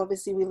reminder that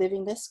obviously we live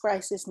in this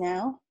crisis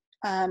now.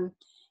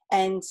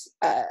 And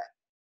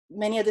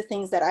many of the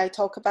things that I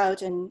talk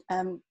about and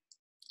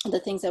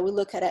the things that we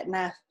look at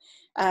NAF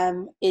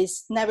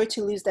is never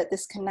to lose that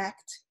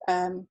disconnect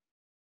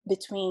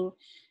between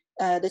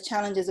the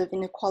challenges of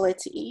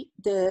inequality,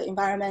 the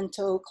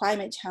environmental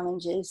climate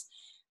challenges,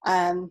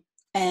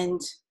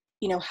 and,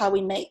 you know, how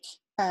we make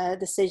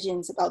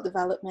decisions about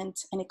development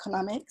and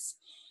economics.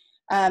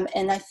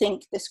 And I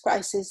think this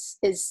crisis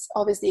is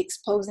obviously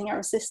exposing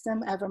our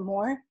system ever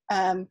more.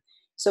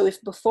 So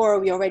if before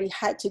we already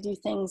had to do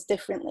things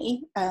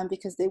differently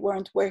because they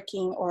weren't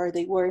working or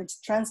they weren't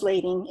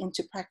translating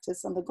into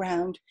practice on the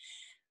ground,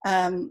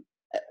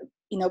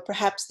 you know,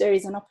 perhaps there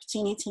is an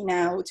opportunity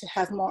now to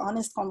have more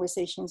honest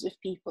conversations with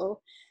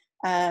people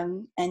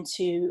and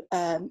to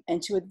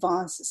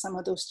advance some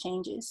of those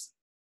changes.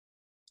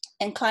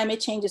 And climate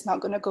change is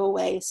not going to go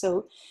away.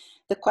 So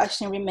the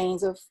question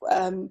remains of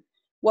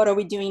what are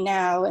we doing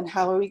now and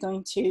how are we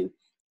going to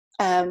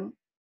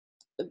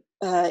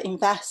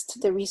invest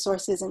the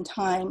resources and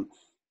time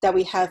that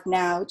we have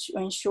now to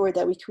ensure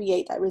that we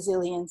create that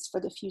resilience for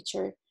the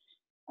future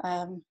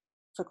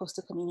for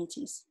coastal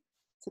communities.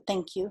 So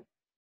thank you.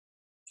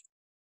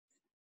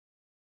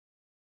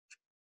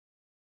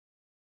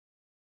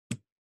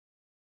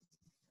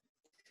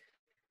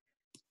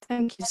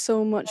 Thank you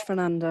so much,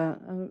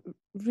 Fernanda.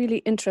 Really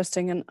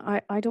interesting. And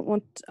I don't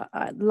want,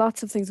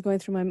 lots of things going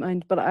through my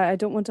mind, but I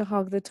don't want to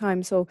hog the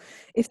time. So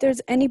if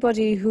there's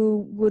anybody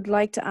who would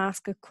like to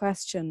ask a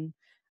question,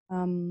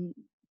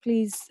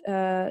 please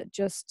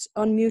just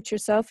unmute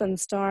yourself and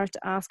start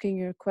asking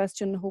your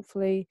question,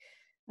 hopefully.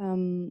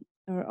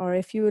 Or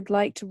if you would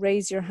like to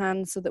raise your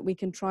hand so that we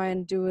can try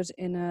and do it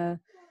in a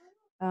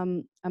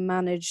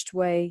managed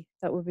way,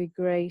 that would be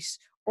great.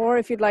 Or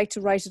if you'd like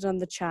to write it on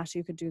the chat,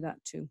 you could do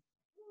that too.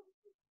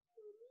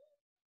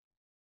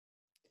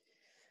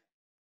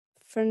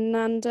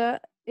 Fernanda,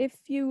 if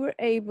you were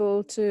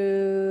able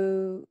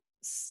to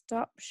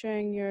stop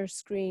sharing your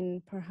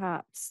screen,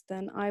 perhaps,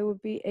 then I would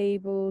be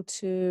able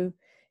to,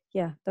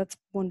 yeah, that's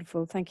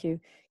wonderful. Thank you.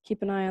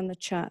 Keep an eye on the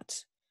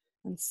chat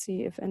and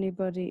see if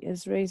anybody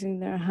is raising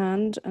their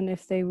hand and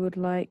if they would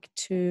like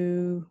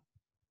to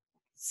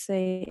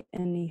say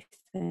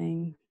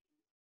anything.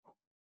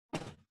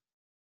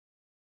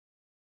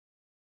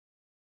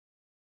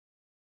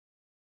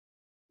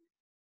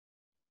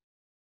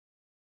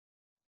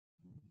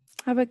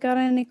 Have I got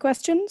any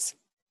questions?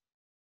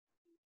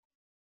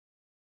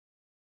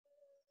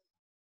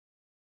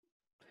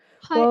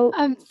 Hi,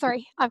 Well,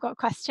 sorry, I've got a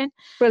question.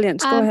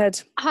 Brilliant, go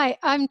ahead. Hi,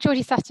 I'm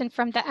Georgie Sutton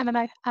from the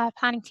MMO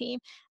planning team.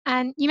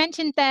 And you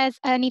mentioned there's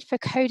a need for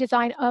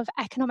co-design of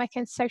economic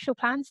and social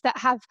plans that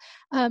have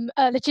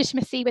a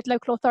legitimacy with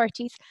local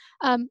authorities.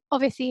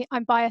 Obviously,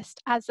 I'm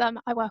biased as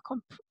I work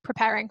on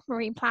preparing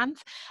marine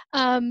plans.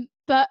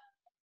 But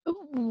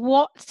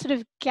what sort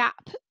of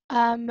gap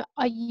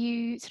are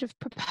you sort of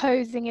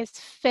proposing is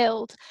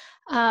filled?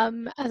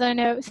 As I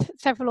know,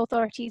 several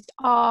authorities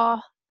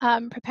are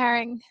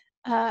preparing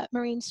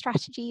marine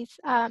strategies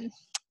and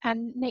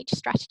nature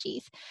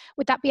strategies.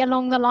 Would that be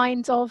along the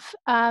lines of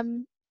a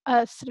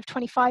sort of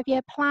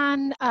 25-year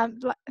plan?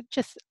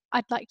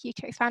 I'd like you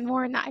to expand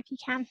more on that if you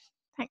can.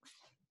 Thanks.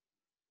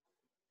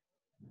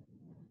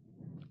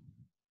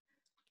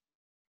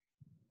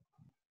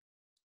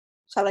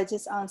 Shall I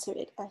just answer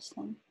it,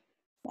 Ashley?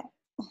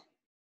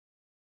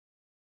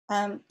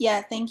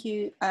 Yeah, thank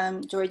you,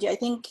 Georgie. I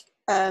think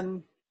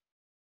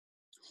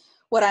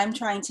what I'm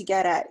trying to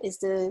get at is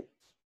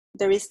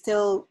there is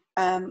still,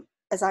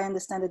 as I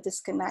understand, a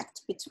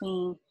disconnect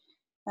between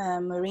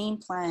marine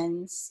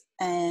plans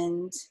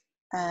and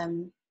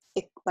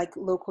like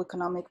local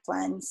economic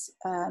plans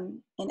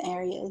in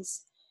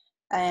areas,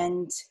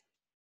 and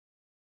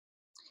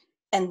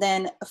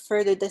then a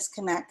further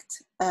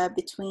disconnect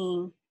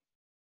between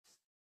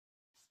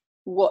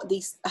what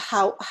these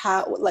how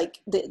like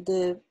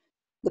the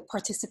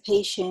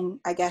participation,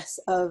 I guess,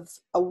 of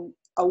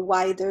a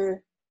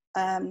wider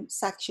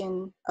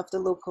section of the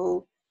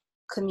local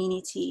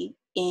community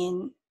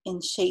in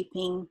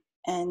shaping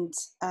and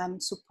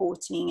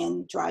supporting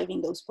and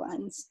driving those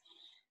plans.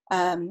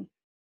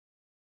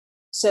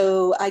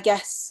 So I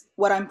guess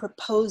what I'm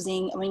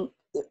proposing, I mean,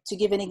 to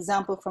give an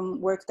example from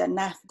work that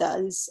NAF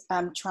does,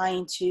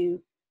 trying to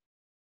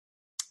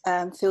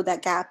fill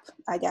that gap,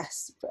 I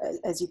guess,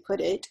 as you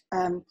put it,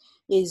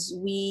 is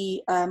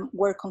we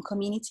work on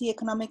community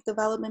economic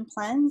development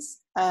plans.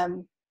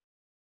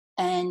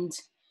 And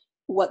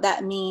what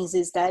that means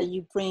is that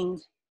you bring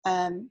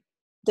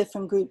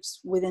different groups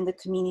within the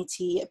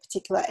community, a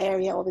particular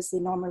area, obviously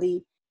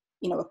normally,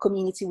 you know, a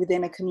community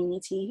within a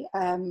community,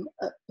 a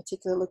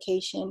particular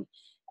location,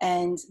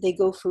 and they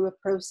go through a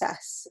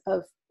process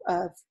of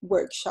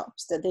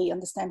workshops that they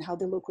understand how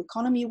the local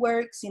economy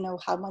works, you know,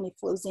 how money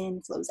flows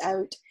in, flows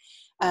out,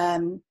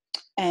 and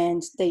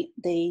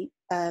the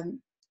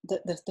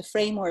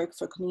framework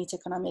for community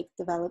economic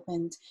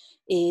development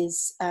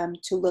is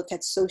to look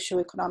at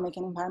socio-economic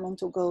and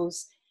environmental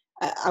goals,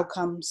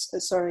 outcomes,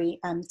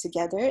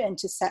 together, and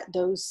to set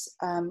those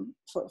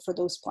for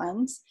those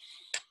plans,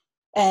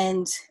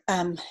 and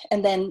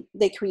then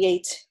they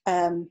create.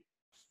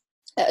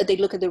 They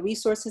look at the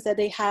resources that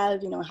they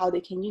have, you know, how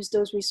they can use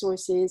those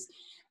resources,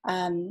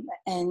 and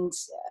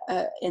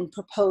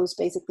propose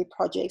basically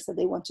projects that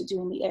they want to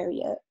do in the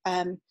area.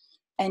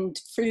 And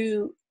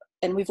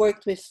we've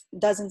worked with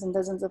dozens and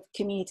dozens of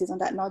communities on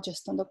that, not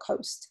just on the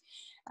coast.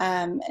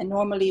 And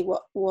normally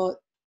what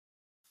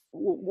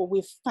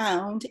we've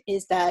found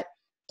is that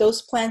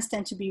those plans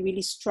tend to be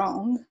really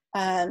strong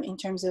in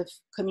terms of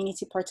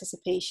community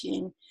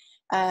participation.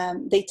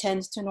 They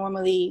tend to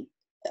normally,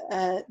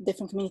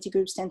 different community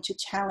groups tend to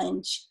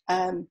challenge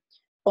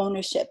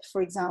ownership,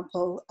 for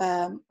example,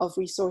 of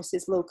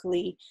resources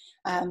locally.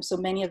 So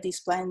many of these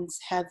plans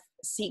have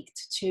sought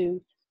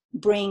to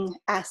bring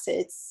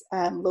assets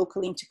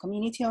locally into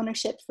community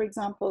ownership, for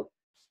example,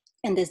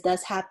 and this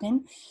does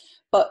happen.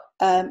 But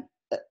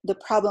the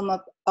problem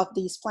of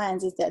these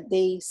plans is that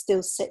they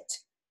still sit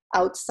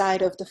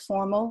outside of the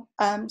formal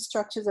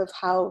structures of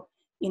how,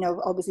 you know,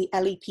 obviously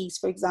LEPs,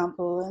 for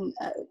example, and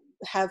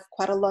have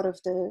quite a lot of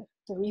the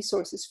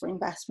resources for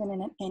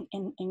investment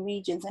in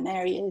regions and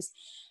areas,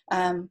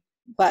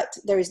 but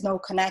there is no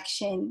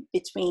connection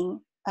between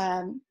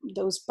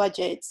those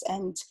budgets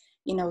and,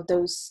 you know,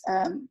 those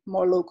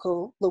more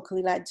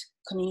locally led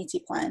community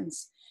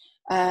plans.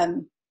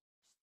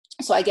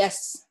 So I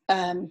guess,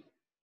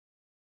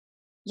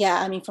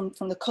 yeah, I mean,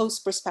 from the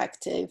coast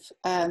perspective,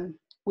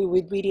 we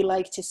would really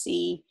like to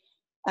see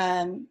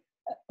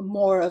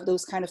more of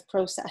those kind of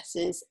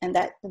processes, and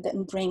that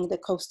bring the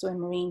coastal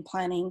and marine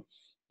planning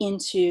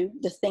into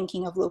the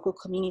thinking of local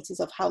communities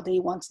of how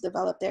they want to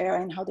develop their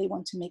area and how they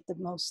want to make the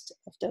most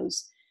of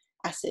those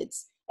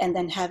assets, and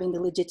then having the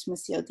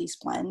legitimacy of these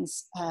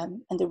plans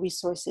and the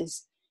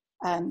resources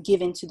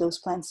given to those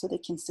plans so they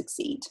can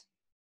succeed.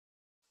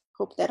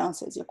 Hope that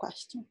answers your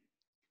question.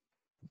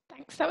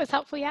 Thanks, that was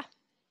helpful, yeah.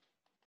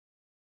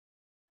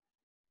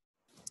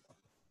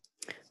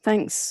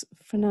 Thanks,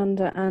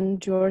 Fernanda and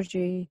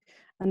Georgie.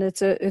 And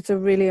it's a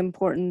really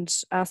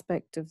important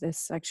aspect of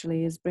this,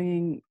 actually, is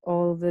bringing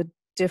all the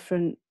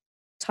different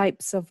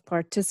types of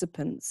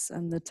participants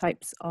and the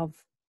types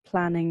of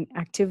planning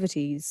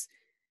activities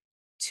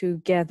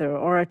together,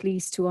 or at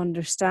least to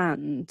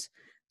understand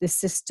the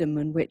system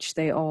in which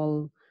they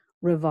all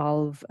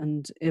revolve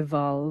and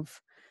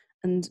evolve.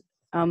 And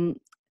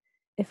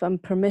if I'm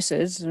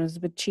permitted, and it's a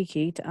bit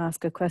cheeky to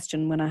ask a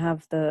question when I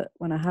have the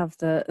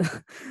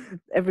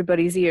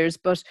everybody's ears,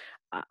 but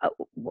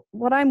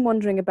what I'm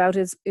wondering about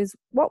is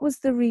what was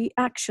the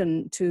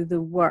reaction to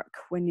the work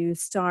when you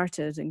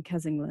started in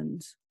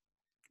Kessingland?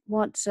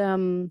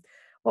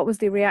 What was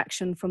the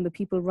reaction from the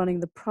people running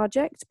the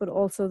project, but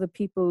also the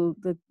people,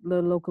 the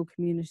local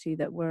community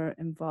that were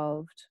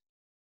involved?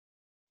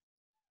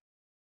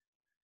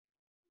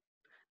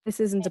 This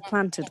isn't a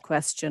planted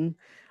question.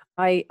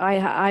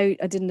 I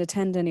didn't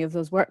attend any of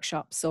those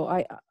workshops, so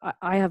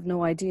I have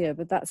no idea,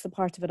 but that's the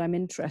part of it I'm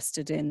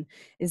interested in,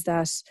 is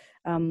that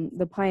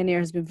the Pioneer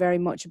has been very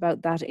much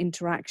about that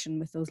interaction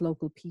with those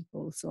local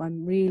people. So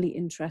I'm really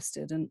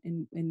interested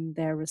in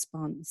their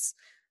response.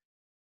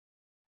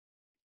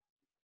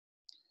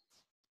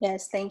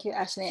 Yes, thank you,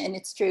 Ashley. And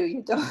it's true,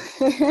 you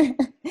don't,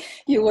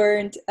 you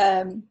weren't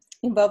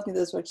involved in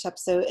those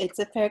workshops, so it's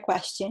a fair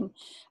question.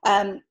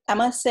 I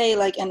must say,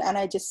 like, and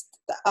I just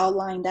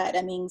outlined that,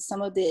 I mean,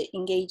 some of the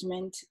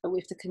engagement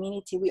with the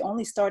community, we're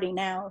only starting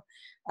now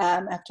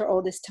after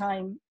all this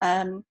time,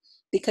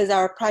 because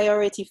our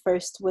priority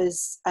first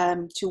was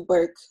to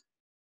work.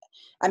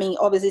 I mean,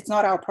 obviously it's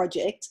not our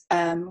project,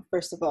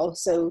 first of all,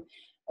 so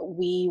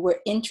we were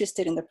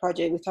interested in the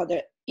project. We thought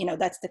that, you know,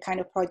 that's the kind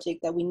of project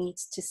that we need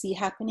to see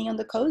happening on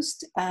the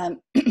coast.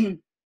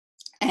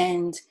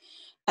 And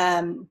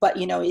but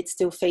you know, it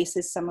still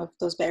faces some of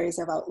those barriers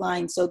I've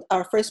outlined. So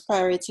our first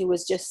priority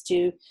was just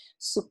to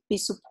be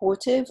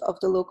supportive of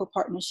the local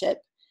partnership,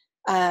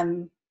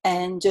 and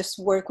just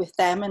work with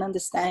them and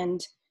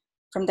understand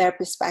from their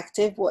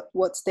perspective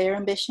what's their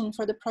ambition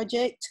for the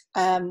project.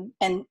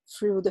 And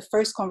through the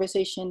first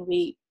conversation,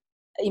 we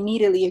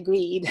immediately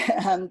agreed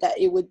that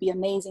it would be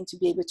amazing to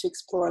be able to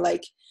explore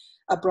like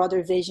a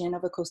broader vision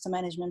of a coastal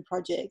management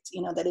project,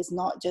 you know, that is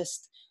not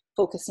just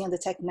focusing on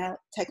the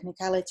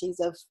technicalities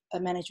of a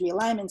managed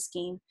realignment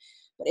scheme,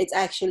 but it's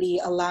actually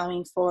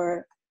allowing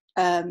for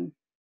you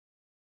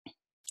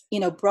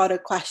know, broader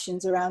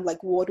questions around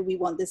like, what do we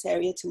want this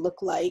area to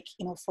look like,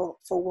 you know, for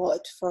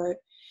what, for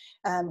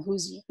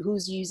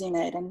who's using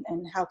it,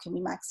 and how can we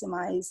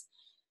maximize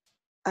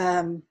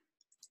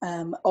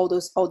all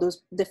those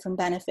different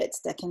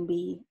benefits that can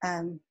be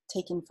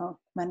taken from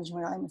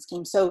management alignment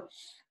scheme. So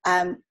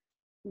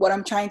what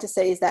I'm trying to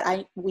say is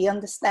that we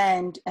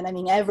understand, and I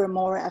mean ever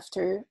more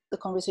after the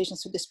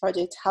conversations with this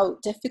project, how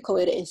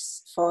difficult it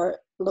is for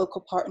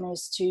local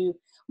partners to,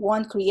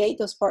 one, create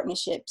those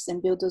partnerships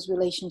and build those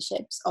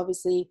relationships.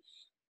 Obviously,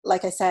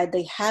 like I said,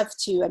 they have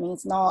to. I mean,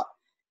 it's not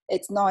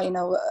you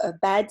know, a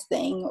bad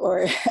thing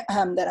or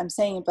that I'm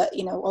saying, but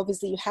you know,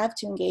 obviously you have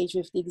to engage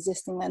with the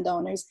existing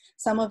landowners.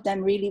 Some of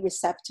them really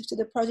receptive to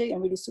the project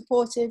and really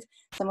supportive.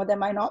 Some of them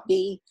might not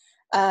be,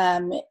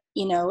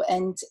 you know,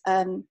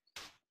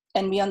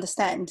 and we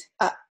understand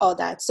all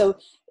that. So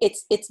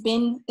it's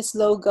been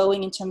slow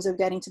going in terms of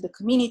getting to the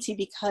community,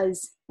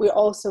 because we're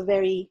also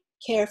very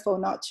careful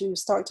not to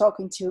start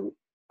talking to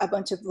a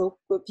bunch of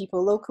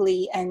people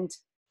locally and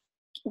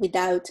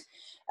without,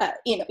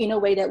 you know, in a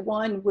way that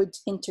one would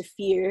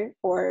interfere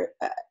or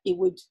it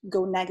would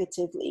go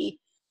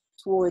negatively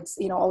towards,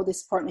 you know, all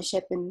this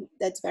partnership, and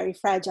that's very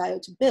fragile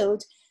to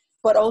build.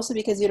 But also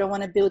because you don't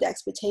want to build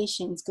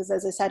expectations, because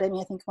as I said, I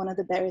mean, I think one of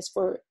the barriers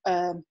for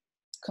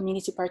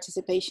community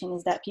participation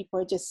is that people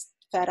are just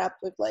fed up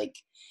with, like,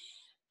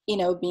 you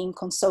know, being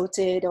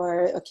consulted,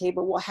 or okay,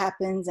 but what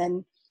happens,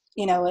 and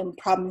you know, and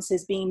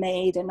promises being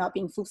made and not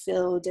being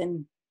fulfilled.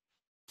 And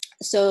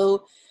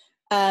so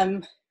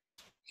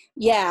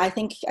yeah, I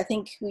think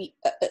we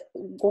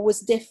what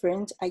was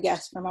different, I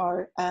guess, from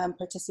our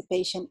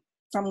participation,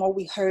 from what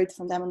we heard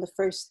from them in the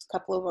first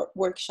couple of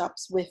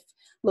workshops with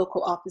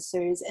local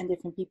officers and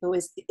different people,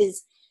 is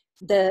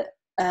the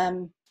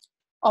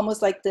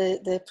almost like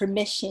the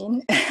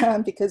permission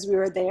because we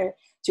were there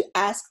to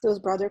ask those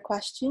broader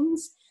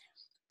questions,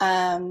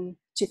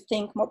 to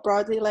think more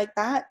broadly like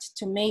that,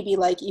 to maybe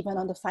like even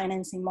on the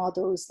financing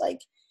models,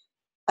 like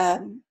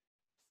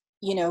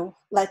you know,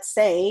 let's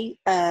say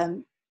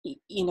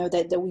you know,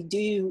 that we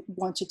do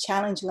want to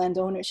challenge land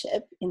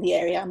ownership in the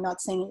area. I'm not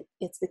saying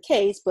it's the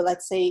case, but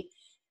let's say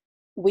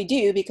we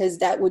do, because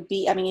that would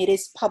be, I mean, it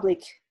is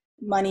public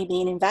money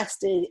being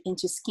invested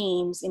into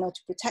schemes, you know,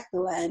 to protect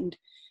the land.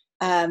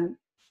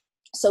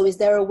 So is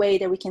there a way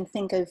that we can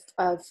think of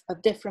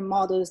different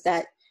models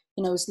that,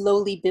 you know,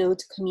 slowly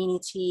build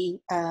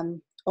community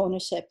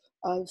ownership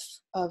of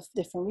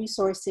different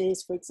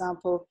resources, for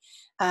example,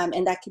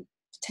 and that could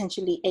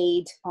potentially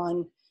aid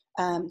on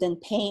then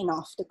paying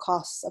off the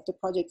costs of the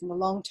project in the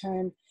long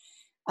term,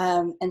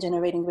 and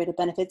generating greater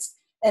benefits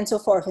and so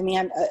forth. I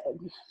mean,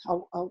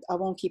 I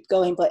won't keep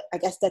going, but I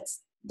guess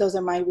those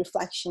are my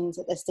reflections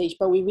at this stage.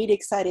 But we're really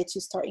excited to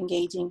start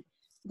engaging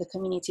the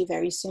community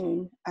very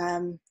soon,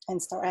 and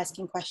start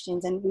asking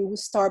questions. And we will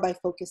start by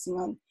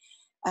focusing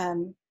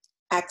on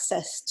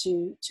access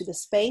to the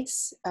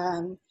space,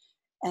 and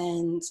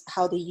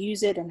how they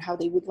use it and how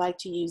they would like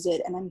to use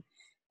it. And I'm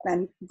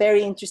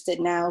very interested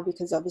now,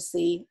 because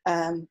obviously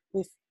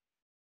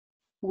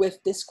with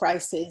this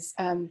crisis,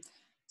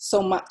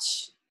 so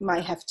much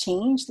might have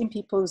changed in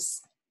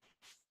people's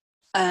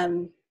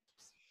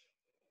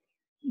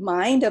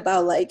mind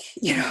about, like,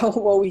 you know,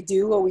 what we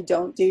do, what we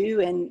don't do,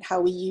 and how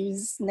we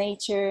use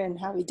nature and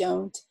how we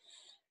don't.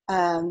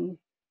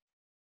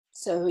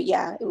 So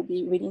yeah, it will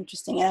be really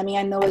interesting. And I mean,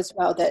 I know as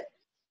well that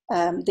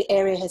the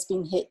area has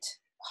been hit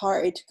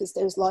hard because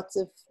there's lots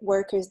of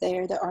workers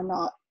there that are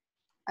not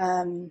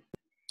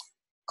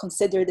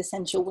considered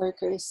essential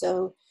workers.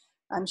 So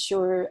I'm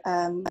sure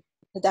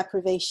the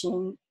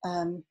deprivation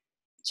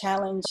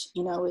challenge,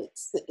 you know,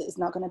 it's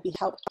not going to be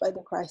helped by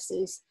the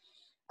crisis.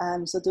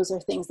 So those are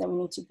things that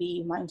we need to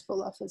be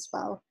mindful of as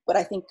well. But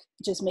I think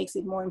it just makes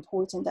it more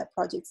important that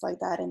projects like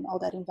that and all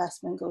that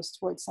investment goes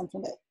towards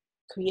something that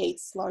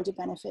creates larger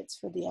benefits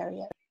for the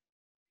area.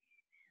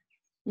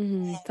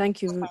 Mm-hmm.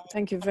 Thank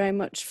you very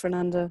much,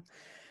 Fernanda.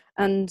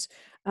 And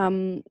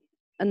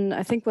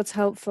I think what's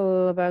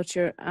helpful about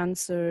your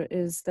answer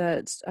is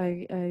that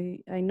I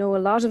know a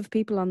lot of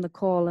people on the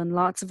call, and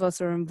lots of us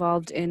are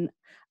involved in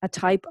a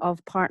type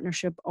of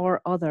partnership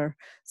or other.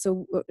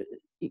 So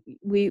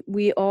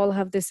we all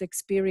have this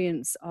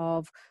experience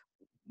of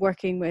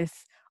working with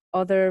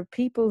other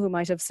people who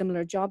might have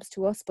similar jobs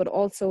to us, but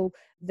also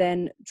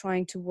then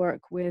trying to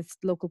work with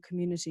local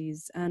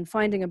communities, and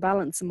finding a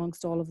balance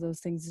amongst all of those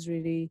things is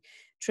really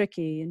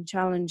tricky and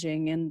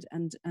challenging.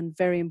 And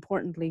very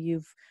importantly,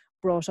 you've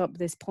brought up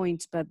this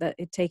point about that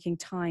it taking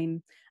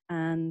time,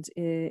 and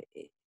it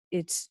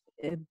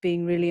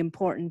being really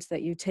important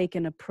that you take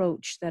an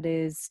approach that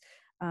is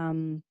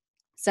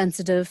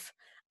sensitive,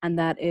 and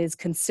that is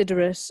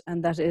considerate,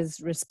 and that is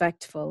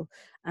respectful.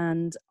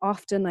 And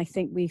often I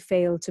think we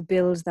fail to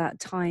build that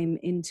time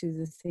into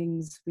the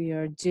things we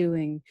are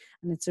doing.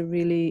 And it's a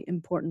really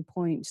important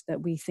point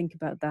that we think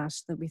about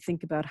that we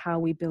think about how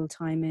we build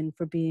time in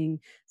for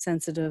being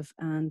sensitive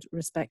and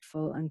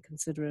respectful and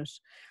considerate.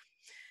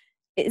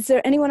 Is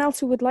there anyone else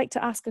who would like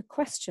to ask a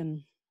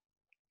question?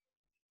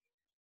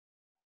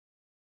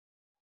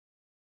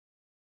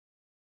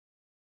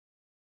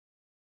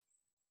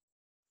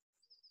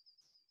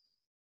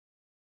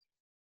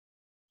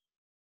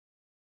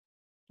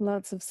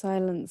 Lots of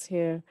silence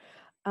here.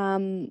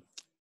 I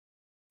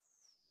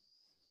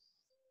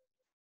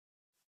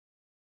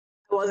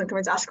wasn't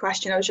coming to ask a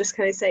question. I was just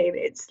going to say that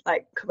it's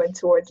like coming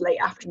towards late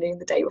afternoon,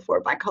 the day before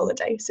bank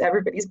holiday, so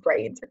everybody's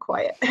brains are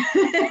quiet.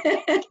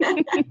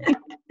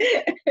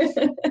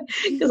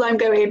 Because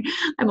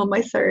I'm on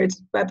my third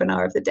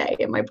webinar of the day,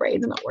 and my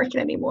brains are not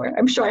working anymore.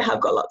 I'm sure I have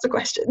got lots of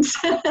questions.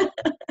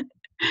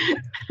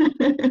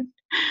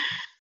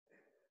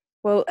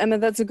 Well, Emma,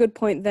 that's a good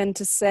point then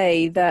to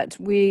say that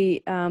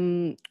we,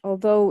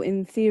 although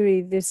in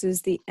theory this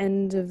is the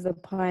end of the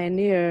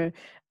Pioneer,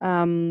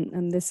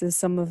 and this is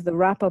some of the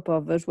wrap up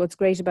of it, what's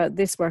great about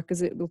this work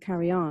is it will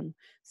carry on.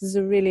 This is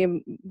a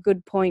really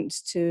good point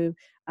to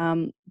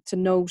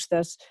note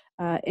that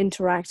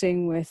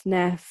interacting with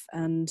Neff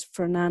and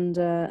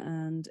Fernanda,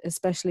 and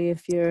especially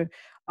if you're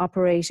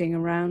operating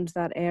around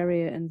that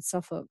area in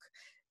Suffolk,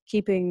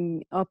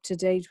 keeping up to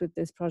date with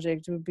this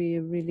project would be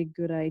a really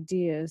good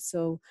idea.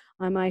 So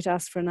I might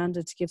ask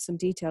Fernanda to give some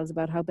details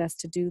about how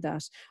best to do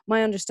that.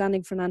 My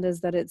understanding, Fernanda,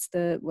 is that it's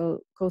the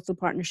Coastal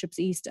Partnerships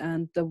East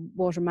and the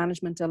Water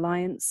Management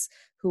Alliance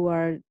who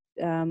are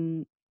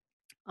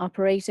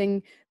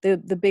operating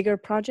the bigger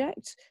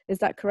project. Is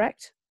that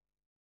correct?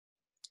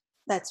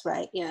 That's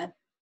right, yeah.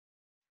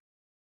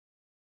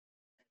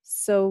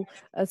 So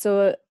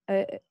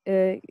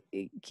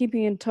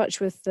keeping in touch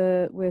with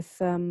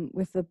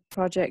the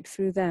project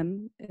through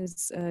them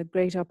is a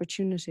great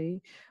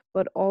opportunity,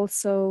 but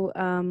also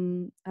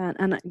and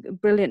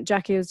brilliant,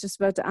 Jackie. I was just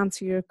about to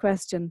answer your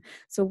question.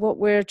 So what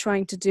we're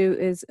trying to do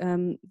is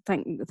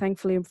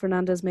thankfully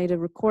Fernanda's made a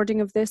recording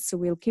of this, so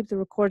we'll keep the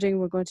recording.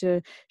 We're going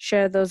to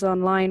share those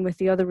online with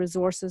the other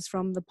resources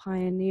from the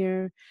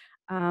Pioneer.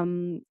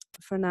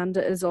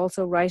 Fernanda is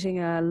also writing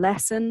a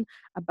lesson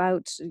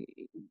about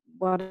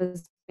what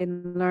has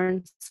been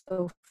learned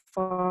so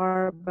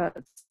far,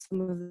 about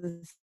some of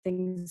the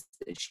things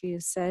that she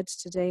has said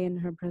today in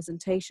her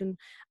presentation,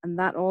 and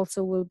that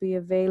also will be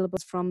available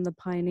from the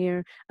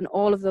Pioneer, and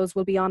all of those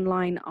will be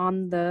online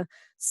on the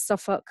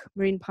Suffolk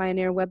Marine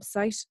Pioneer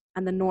website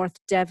and the North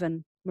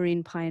Devon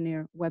Marine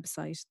Pioneer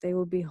website. They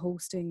will be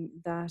hosting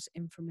that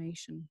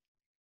information.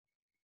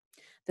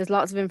 There's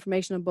lots of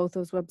information on both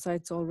those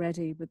websites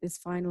already, but this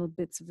final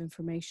bits of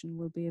information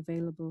will be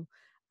available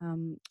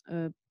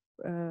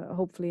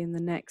hopefully in the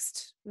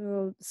next,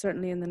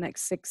 certainly in the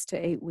next 6 to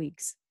 8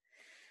 weeks.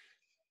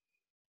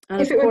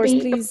 And if of course, be,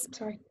 please.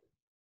 Sorry.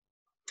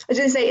 I was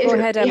going to say, if it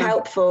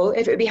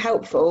would be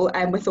helpful,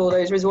 with all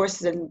those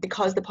resources, and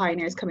because the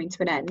Pioneer is coming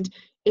to an end,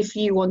 if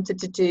you wanted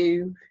to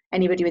do,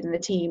 anybody within the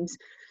teams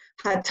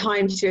had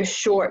time to do a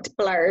short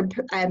blurb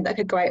that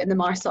could go out in the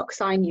MARSOC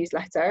Sign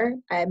newsletter,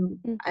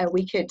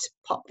 we could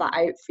pop that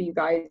out for you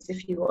guys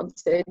if you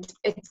wanted.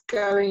 It's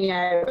going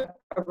out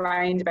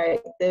around about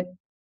the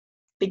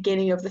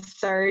beginning of the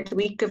third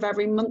week of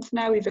every month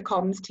now. We have a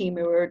comms team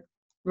who are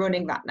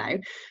running that now.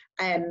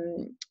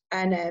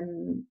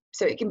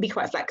 So it can be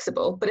quite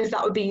flexible, but if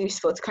that would be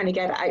useful to kind of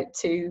get it out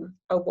to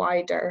a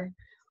wider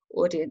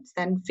audience,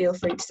 then feel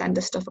free to send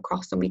us stuff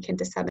across and we can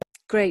disseminate.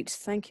 Great,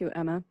 thank you,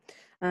 Emma.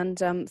 And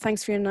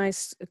thanks for your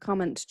nice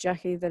comment,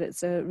 Jackie, that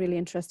it's a really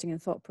interesting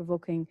and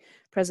thought-provoking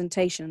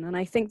presentation. And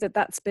I think that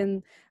that's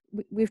been,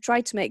 we've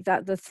tried to make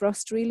that the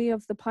thrust really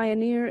of the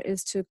Pioneer,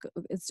 is to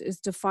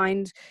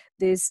find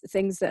these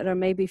things that are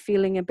maybe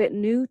feeling a bit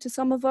new to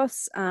some of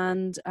us,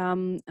 and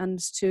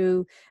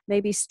to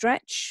maybe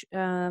stretch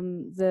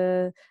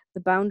the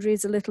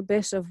boundaries a little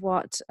bit of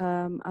what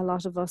a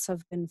lot of us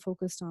have been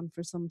focused on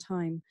for some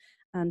time.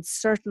 And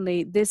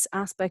certainly this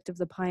aspect of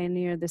the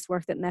Pioneer, this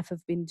work that NEF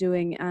have been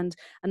doing, and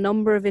a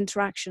number of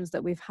interactions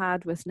that we've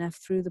had with NEF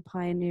through the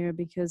Pioneer,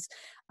 because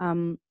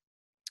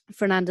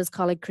Fernanda's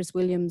colleague Chris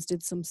Williams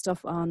did some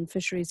stuff on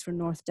fisheries for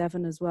North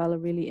Devon as well, a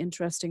really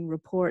interesting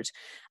report.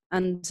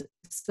 And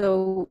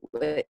so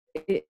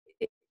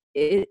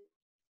it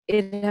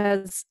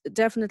has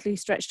definitely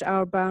stretched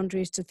our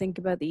boundaries to think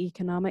about the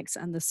economics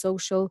and the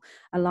social,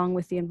 along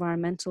with the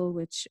environmental,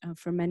 which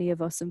for many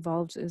of us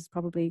involved is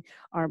probably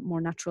our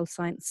more natural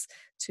science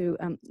to,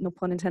 no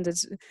pun intended,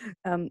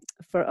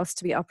 for us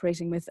to be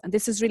operating with. And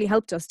this has really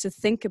helped us to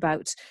think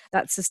about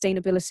that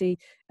sustainability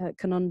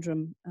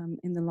conundrum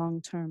in the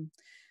long term.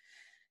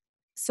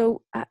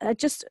 So I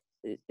just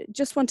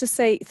want to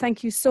say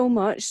thank you so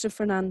much to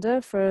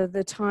Fernanda for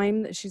the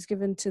time that she's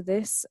given to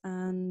this,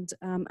 and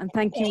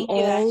thank you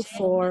all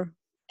for.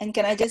 And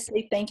can I just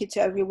say thank you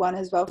to everyone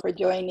as well for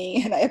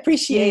joining, and I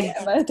appreciate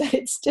Emma that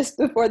it's just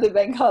before the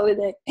bank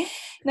holiday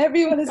and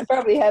everyone is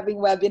probably having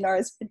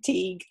webinars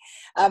fatigue.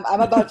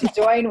 I'm about to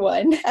join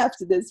one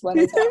after this one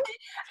as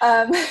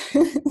well.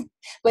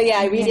 But yeah,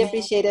 I really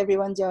appreciate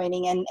everyone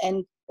joining,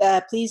 and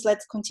please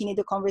let's continue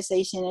the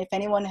conversation. If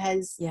anyone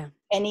has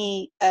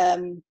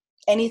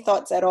any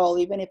thoughts at all,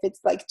 even if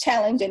it's like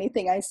challenge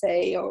anything I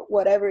say or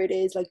whatever it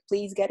is, like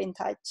please get in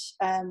touch,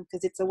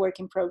 because it's a work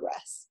in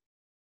progress.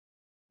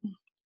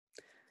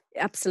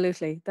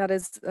 Absolutely,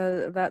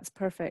 that's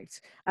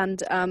perfect.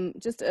 And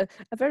just a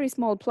very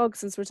small plug,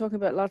 since we're talking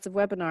about lots of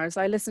webinars,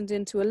 I listened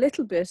into a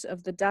little bit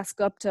of the Das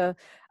Gupta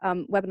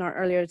webinar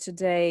earlier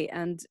today,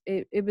 and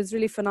it was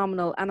really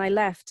phenomenal. And I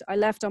left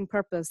on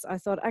purpose. I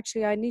thought,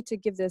 actually, I need to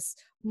give this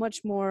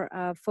much more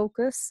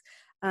focus,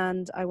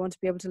 and I want to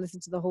be able to listen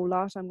to the whole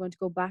lot. I'm going to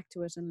go back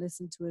to it and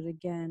listen to it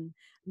again.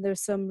 And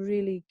there's some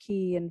really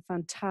key and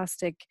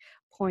fantastic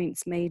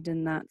points made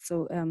in that.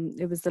 So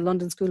it was the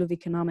London School of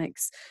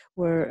Economics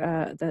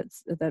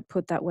that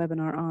put that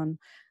webinar on.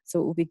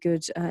 So it will be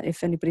good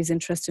if anybody's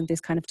interested in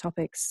these kind of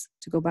topics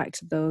to go back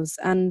to those.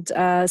 And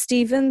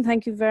Stephen,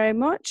 thank you very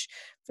much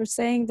for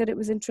saying that it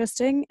was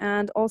interesting,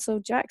 and also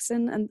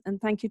Jackson,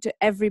 and thank you to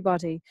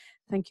everybody.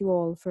 Thank you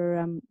all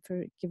for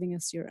giving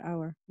us your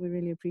hour. We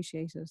really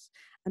appreciate it.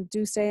 And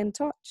do stay in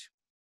touch.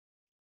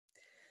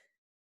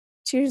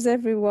 Cheers,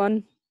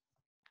 everyone.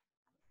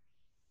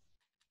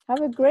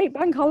 Have a great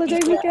bank holiday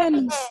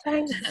weekend.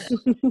 Thanks.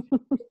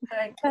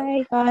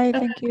 Bye. Bye.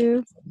 Thank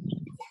you.